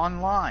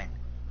 Online.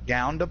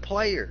 Down to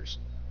players.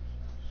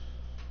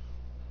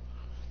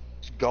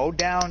 Go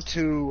down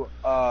to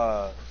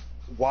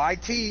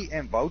YT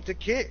and vote to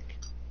kick.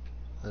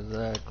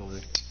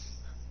 Exactly.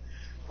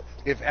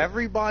 If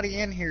everybody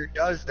in here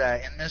does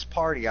that in this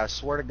party, I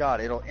swear to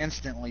God, it'll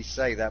instantly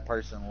say that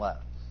person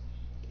left.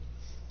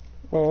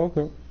 Oh,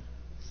 okay.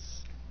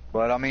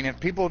 But I mean, if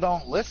people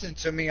don't listen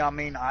to me, I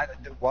mean,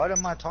 what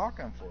am I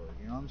talking for?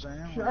 You know what I'm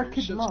saying? Shit, Like, I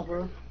kicked him out,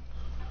 bro.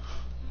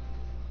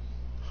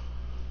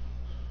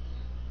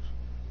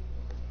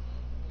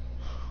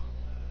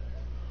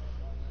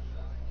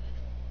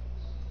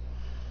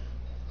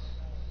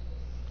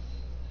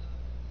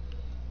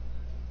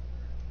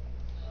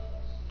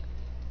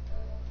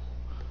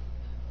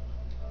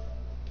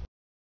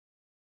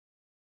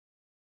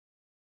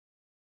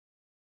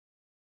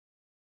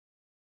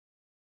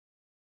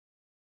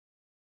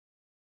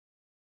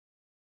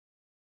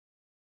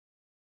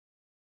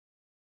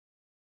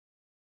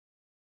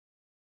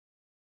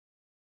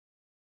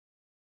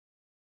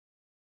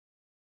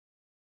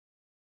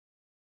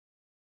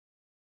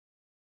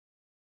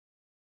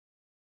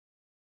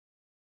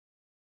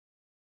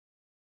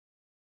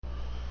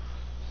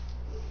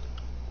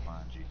 Come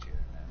on, GTA,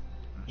 man.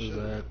 That shit is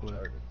Exactly.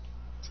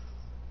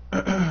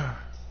 retarded.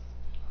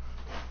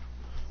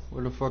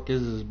 Where the fuck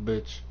is this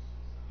bitch?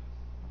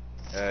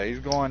 Yeah, he's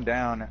going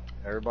down.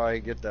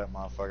 Everybody get that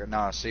motherfucker.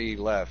 Nah, see, he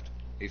left.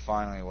 He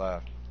finally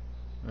left.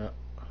 Yeah.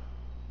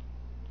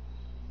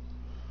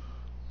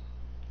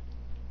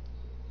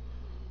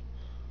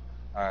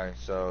 Alright,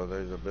 so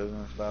there's a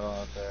business battle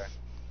out there.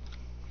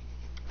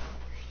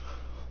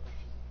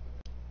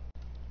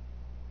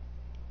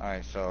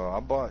 Alright, so I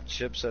bought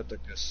chips at the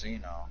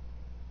casino.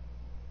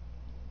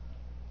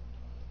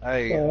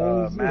 Hey,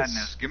 What is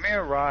Madness, this? give me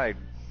a ride.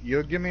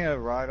 You'll give me a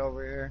ride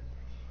over here?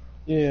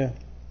 Yeah.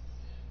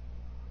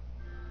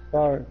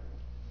 Sorry.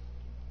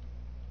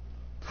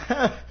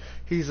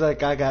 He's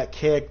like, I got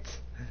kicked.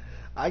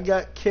 I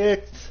got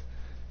kicked.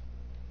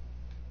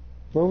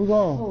 Where we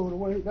going? Oh, the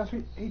way that's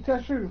what he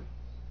touched you.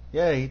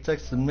 Yeah, he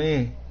texted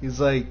me. He's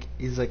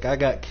like, I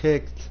got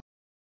kicked.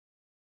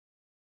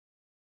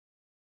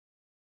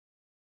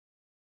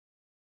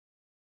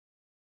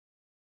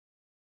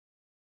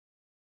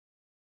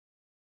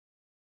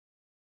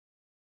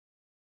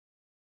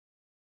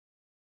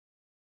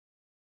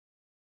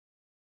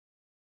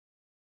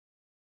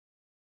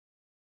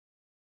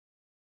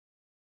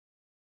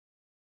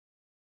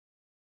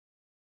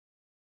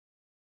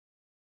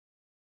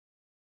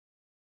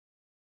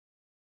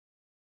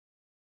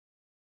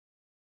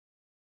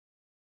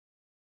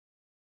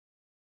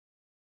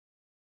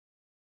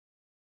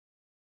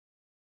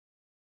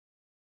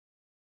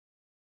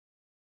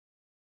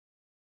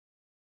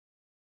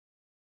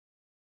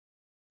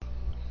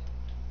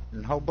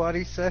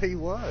 Nobody said he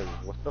was.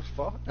 What the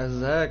fuck?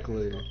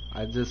 Exactly.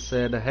 I just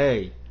said,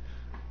 hey,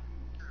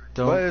 But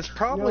don't. it's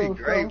probably Yo,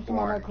 come to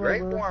my Graveborn. nightclub,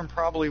 bro. Graveborn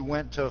probably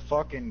went to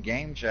fucking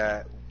game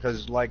chat.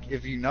 Because, like,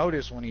 if you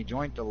notice, when he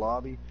joined the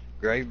lobby,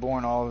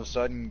 Graveborn all of a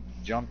sudden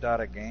jumped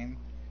out of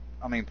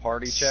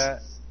party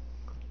chat.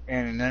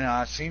 And then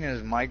I seen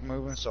his mic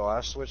moving, so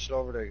I switched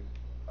over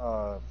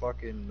to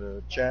fucking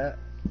the chat.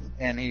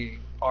 And he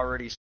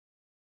already.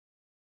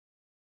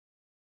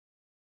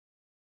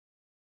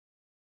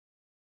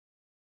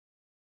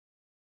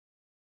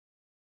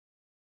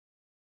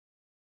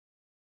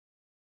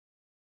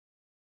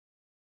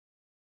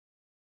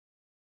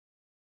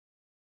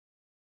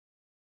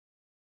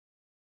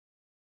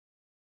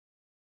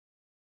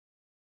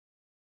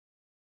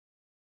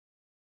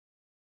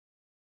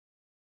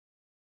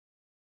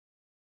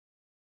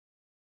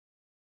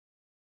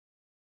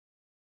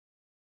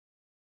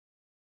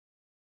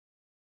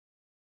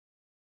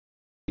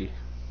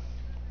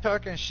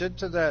 Talking shit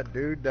to that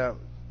dude that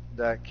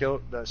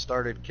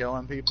started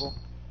killing people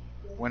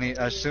when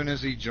as soon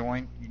as he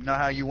joined. You know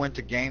how you went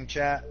to game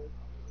chat?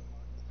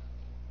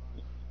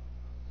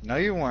 No,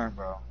 you weren't,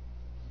 bro.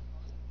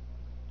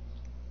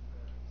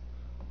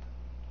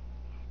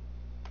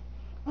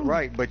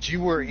 Right, but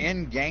you were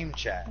in game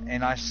chat,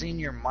 and I seen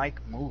your mic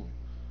move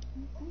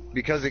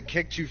because it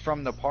kicked you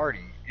from the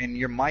party, and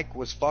your mic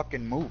was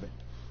fucking moving.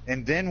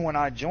 And then when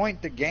I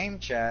joined the game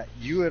chat,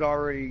 you had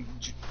already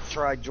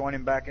tried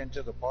joining back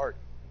into the party.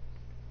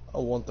 I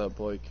want that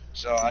bike.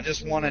 So I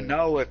just want to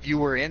know if you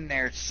were in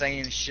there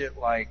saying shit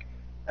like,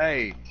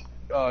 "Hey,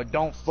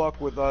 don't fuck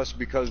with us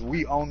because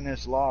we own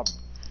this lobby."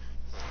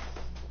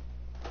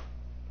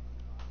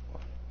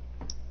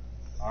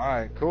 All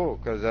right, cool,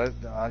 because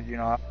that you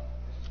know.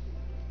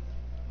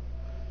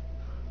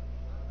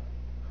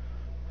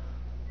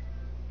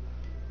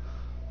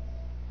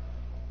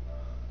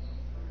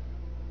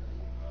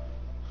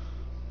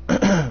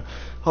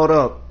 Hold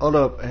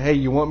up. Hey,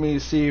 you want me to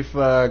see if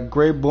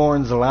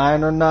Greyborn's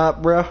lying or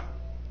not, bruh?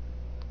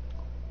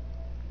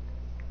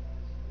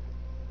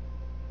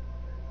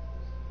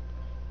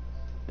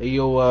 Hey,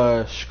 yo,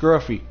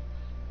 Scruffy.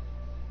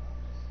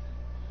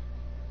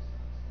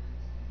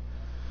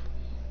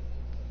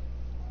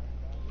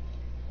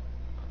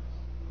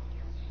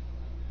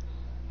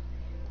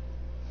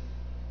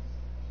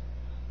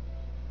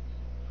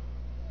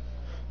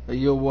 Hey,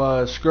 yo,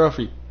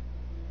 Scruffy.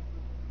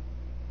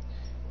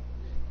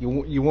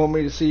 You want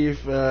me to see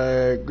if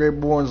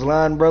Greatborn's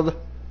lying, brother?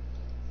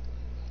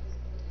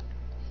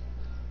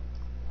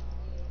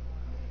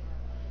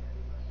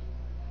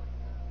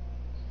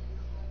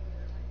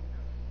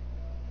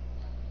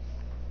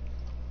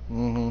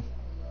 Mm-hmm.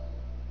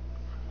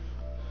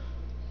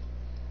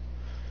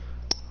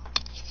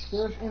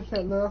 There's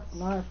insect left.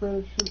 Nine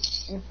Fred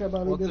insect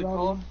about What's it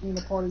called? in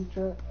the party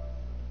chat.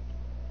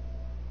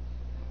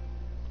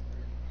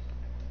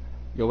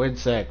 Yo,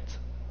 insect.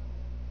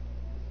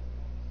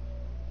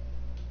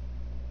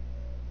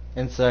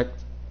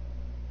 Insect.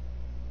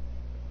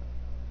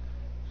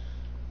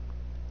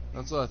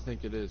 That's what I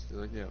think it is,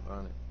 because I can't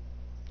find it.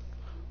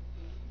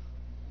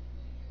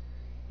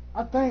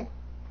 I think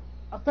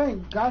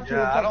Gotcha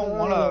Yeah, is like I don't I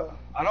want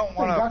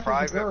think a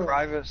Gotcha's a girl.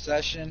 private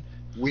session.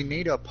 We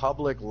need a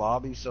public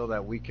lobby so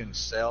that we can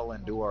sell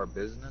and do our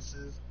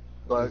businesses.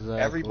 But Exactly.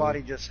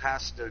 everybody just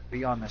has to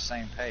be on the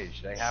same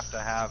page. They have to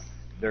have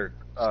their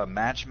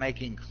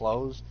matchmaking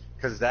closed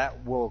because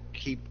that will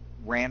keep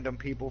random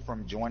people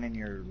from joining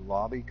your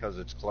lobby because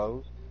it's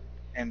closed.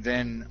 And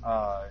then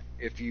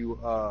if you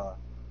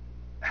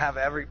have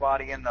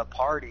everybody in the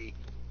party,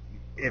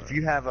 if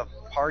you have a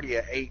party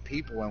of 8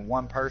 people and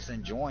one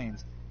person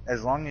joins,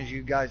 as long as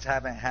you guys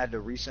haven't had to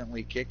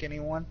recently kick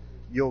anyone,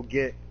 you'll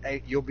be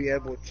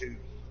able to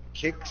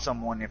kick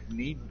someone if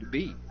need to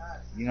be.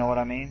 You know what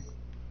I mean?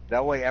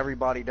 That way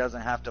everybody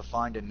doesn't have to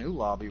find a new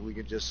lobby. We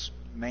could just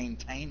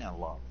maintain a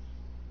lobby.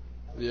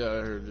 Yeah,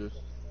 I heard you.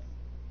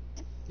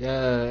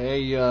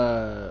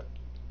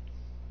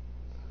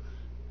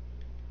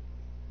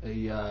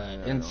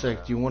 Yeah,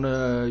 insect. You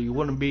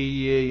wanna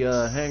be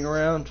hang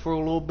around for a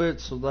little bit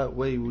so that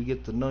way we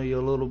get to know you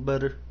a little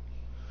better.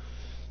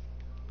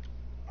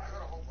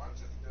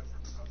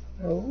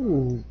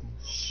 Oh,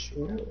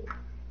 shit.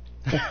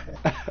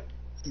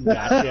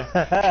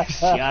 Gotcha.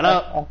 Shut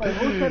up. Wait,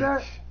 who said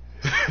that?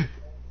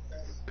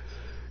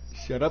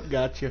 Shut up,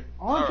 gotcha.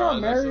 Aren't y'all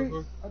Alright, that's married?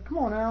 over. Come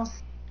on now.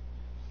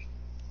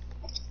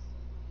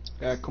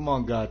 Yeah, come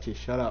on, gotcha.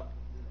 Shut up.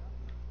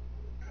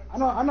 I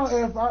know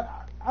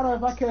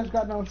if I catch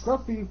got no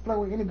Scruffy flirt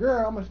with any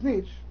girl, I'm a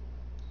snitch.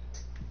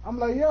 I'm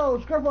like,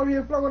 yo, Scruff over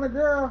here flirt with a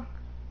girl.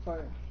 It's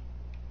like,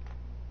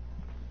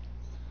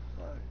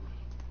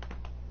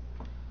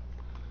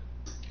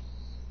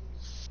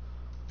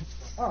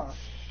 oh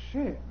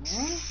shit,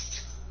 man.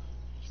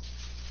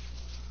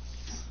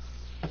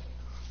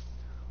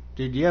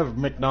 Dude, you have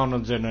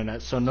McDonald's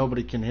internet so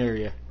nobody can hear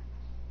you.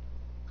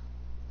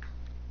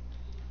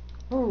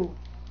 Who?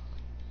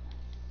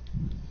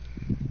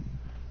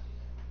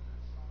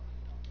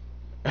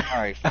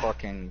 Alright,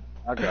 fucking,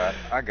 I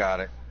got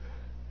it.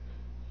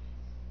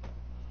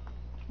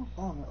 What's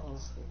on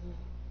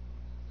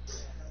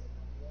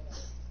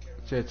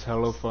it? It's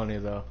hella funny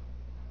though.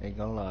 Ain't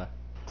gonna lie.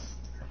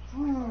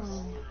 Hmm.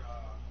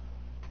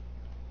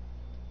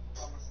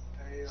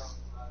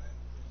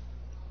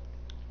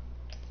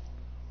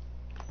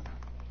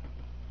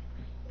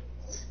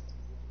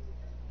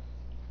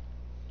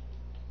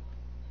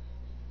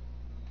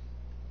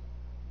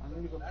 I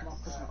need to go to my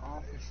fucking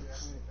office real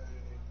quick.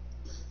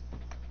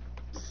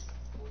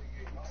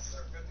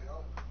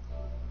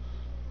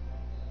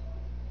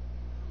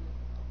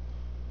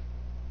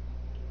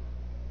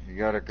 You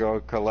gotta go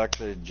collect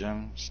the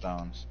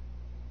gemstones.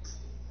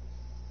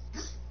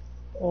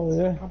 Oh,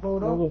 yeah. I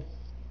blowed up.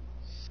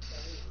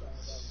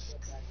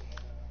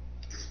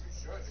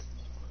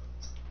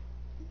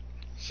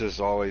 It's just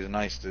always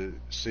nice to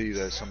see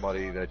that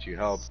somebody that you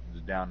help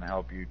is down to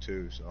help you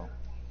too, so.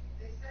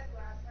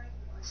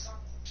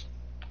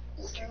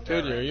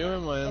 Cody, are you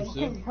in my You MC?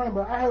 can't be funny,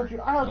 but I heard you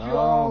No,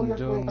 all I'm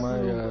yesterday doing my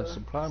afternoon, bro.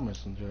 supply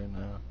missions right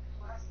now.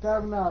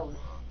 7 hours.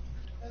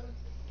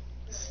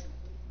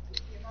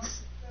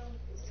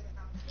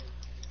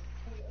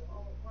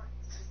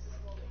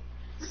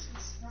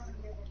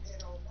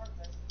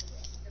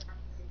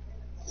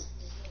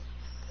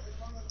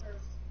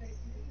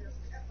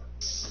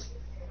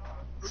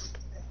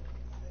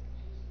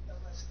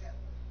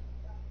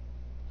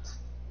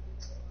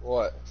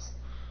 What?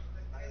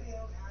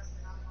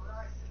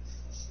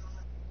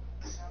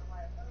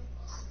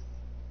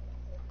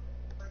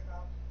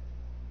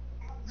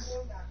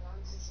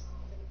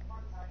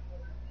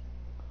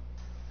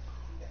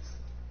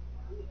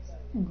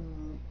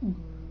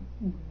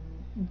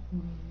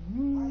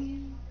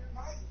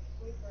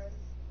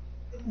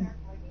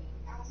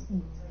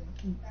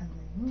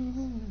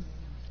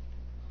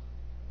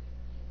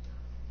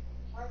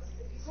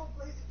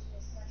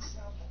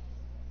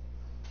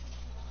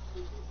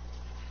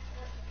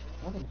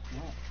 What is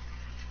that?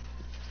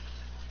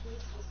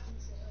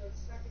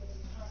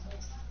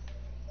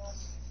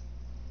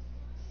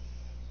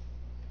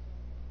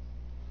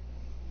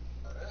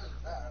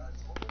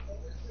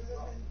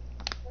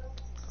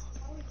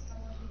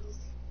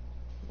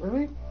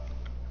 Really?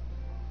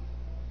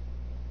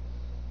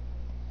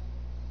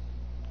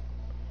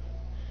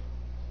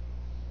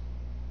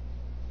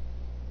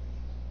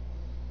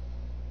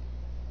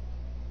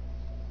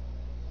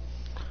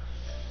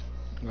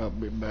 I'll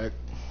be back.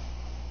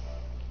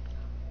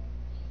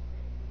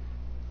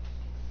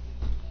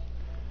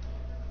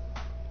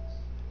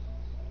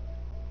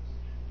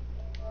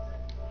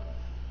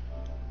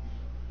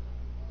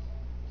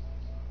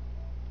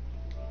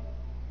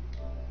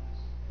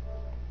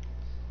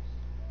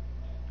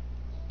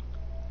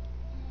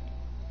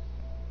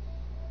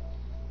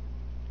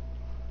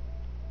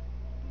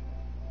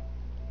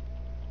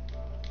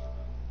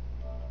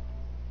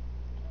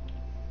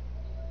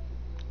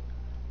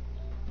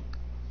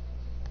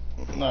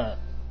 Alright.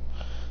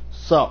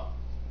 So,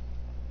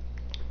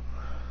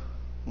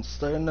 let's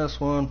stay in this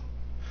one.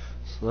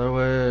 So that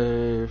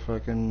way if I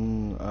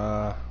can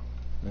let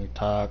me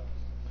talk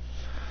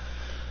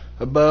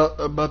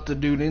about the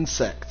dude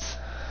insects.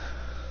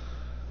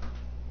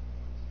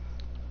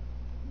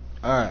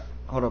 Alright,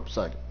 hold up a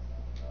second.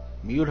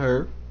 Mute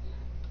her.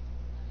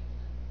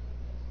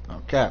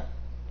 Okay.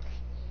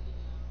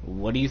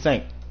 What do you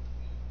think?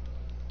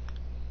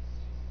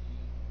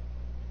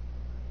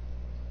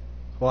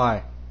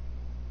 Why?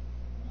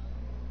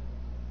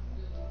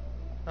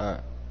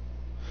 Alright.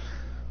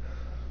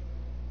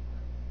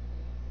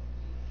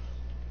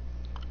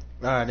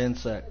 Alright,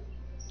 insect.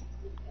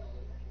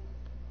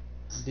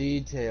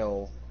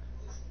 Detail.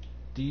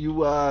 Do you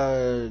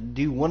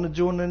want to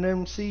join an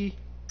MC?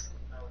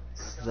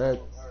 Is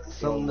that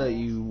something that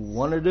you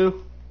want to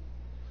do?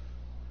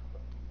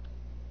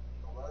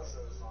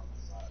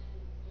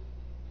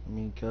 I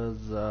mean, cause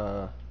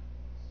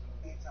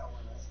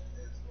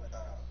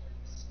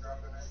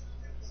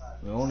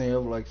we only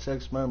have like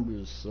 6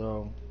 members,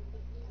 so.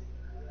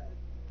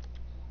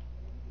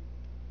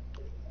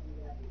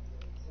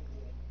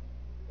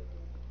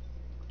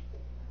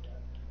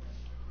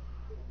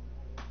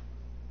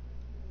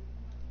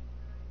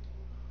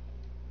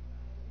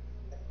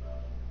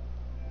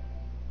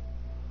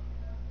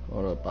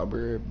 Hold up, I'll be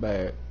right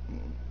back.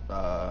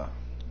 I'm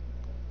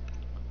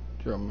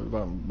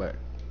back.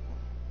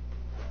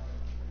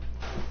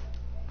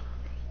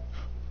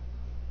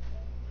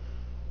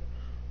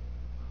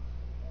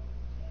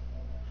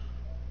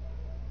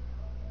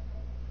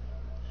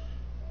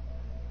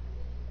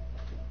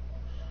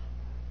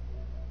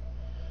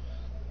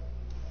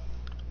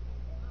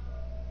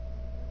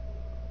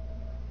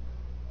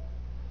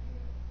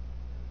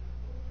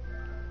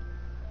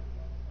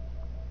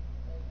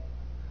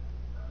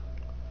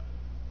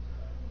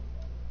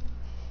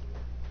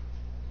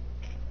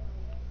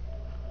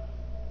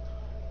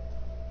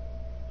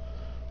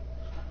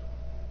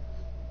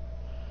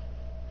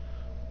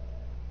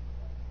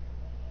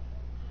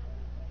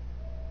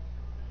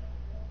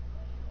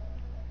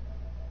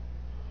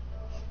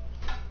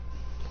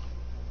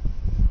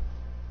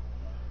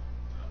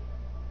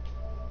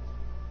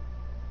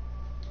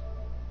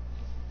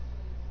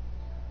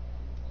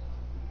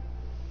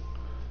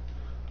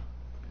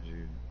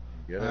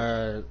 Get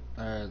it?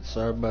 Alright,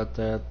 sorry about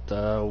that.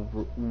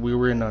 We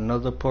were in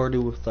another party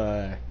with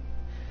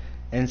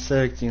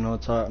Insect,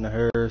 talking to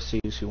her,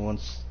 see if she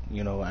wants,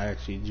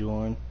 actually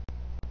join.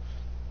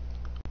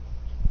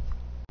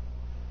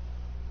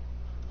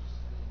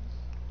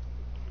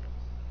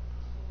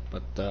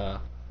 But,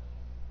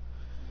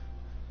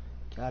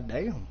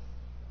 goddamn.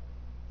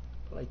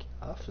 I like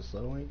Office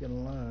though, I ain't gonna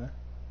lie.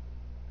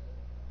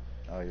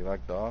 Oh, you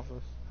like The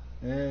Office?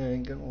 Yeah, I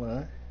ain't gonna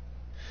lie.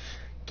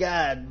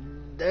 God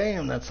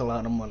damn, that's a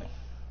lot of money.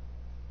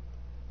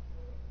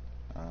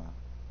 Oh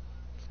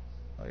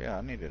yeah,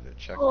 I needed to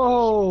check.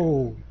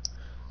 Oh,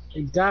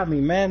 he got me.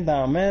 Man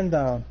down, man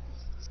down.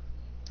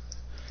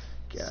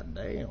 God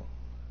damn.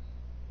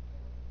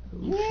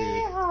 Oh shit.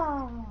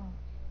 Yeah.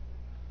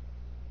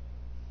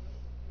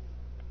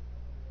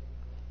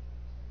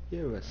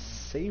 You have a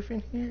safe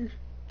in here?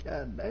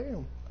 God damn.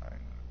 And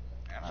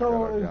I So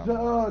gotta is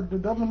download. the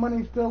double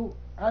money still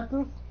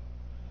active?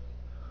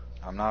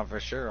 I'm not for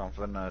sure. I'm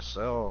finna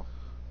sell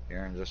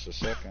here in just a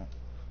second.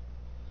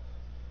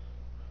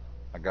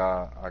 I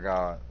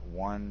got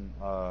one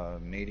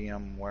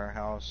medium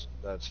warehouse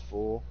that's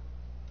full.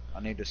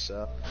 I need to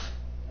sell.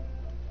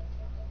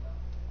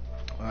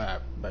 Alright,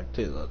 back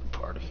to the other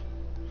party.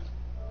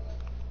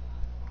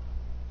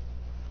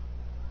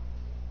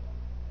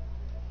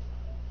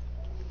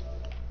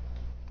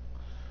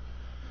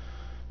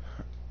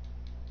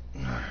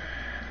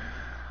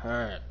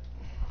 Alright.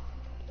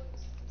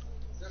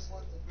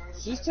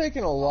 She's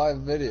taking a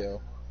live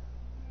video.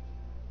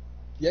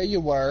 Yeah,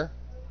 you were.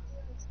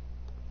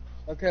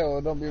 Okay,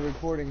 well, don't be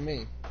recording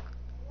me.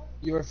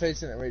 You were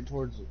facing it right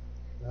towards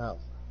the house.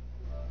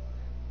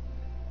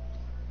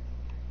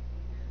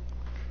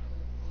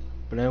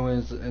 But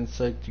anyways,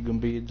 Insect, you gonna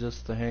be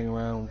just to hang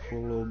around for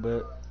a little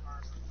bit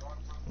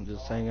and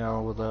just hang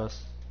out with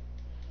us.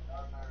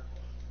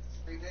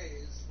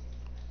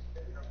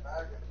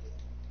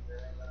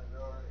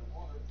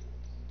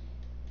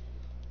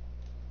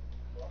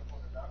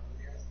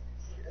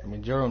 I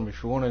mean, Jerome,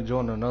 if you want to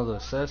join another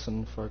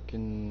session,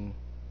 fucking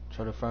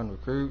try to find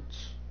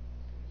recruits.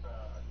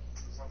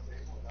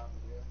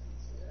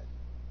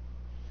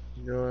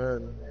 Go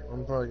ahead.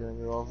 I'm probably gonna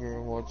go off here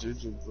and watch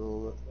YouTube for a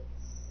little bit.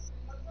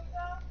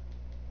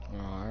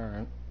 Oh,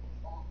 alright.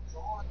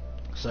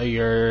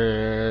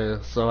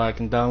 So I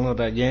can download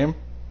that game?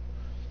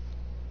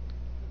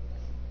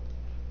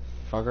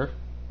 Fucker.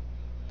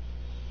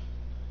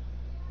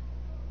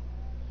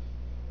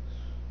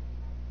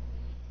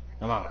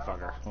 Come on,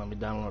 fucker. Let me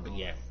download the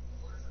game.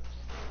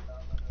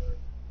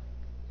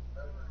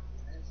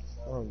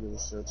 I don't give a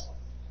shit.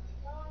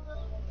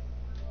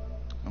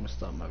 I'm gonna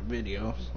stop my video.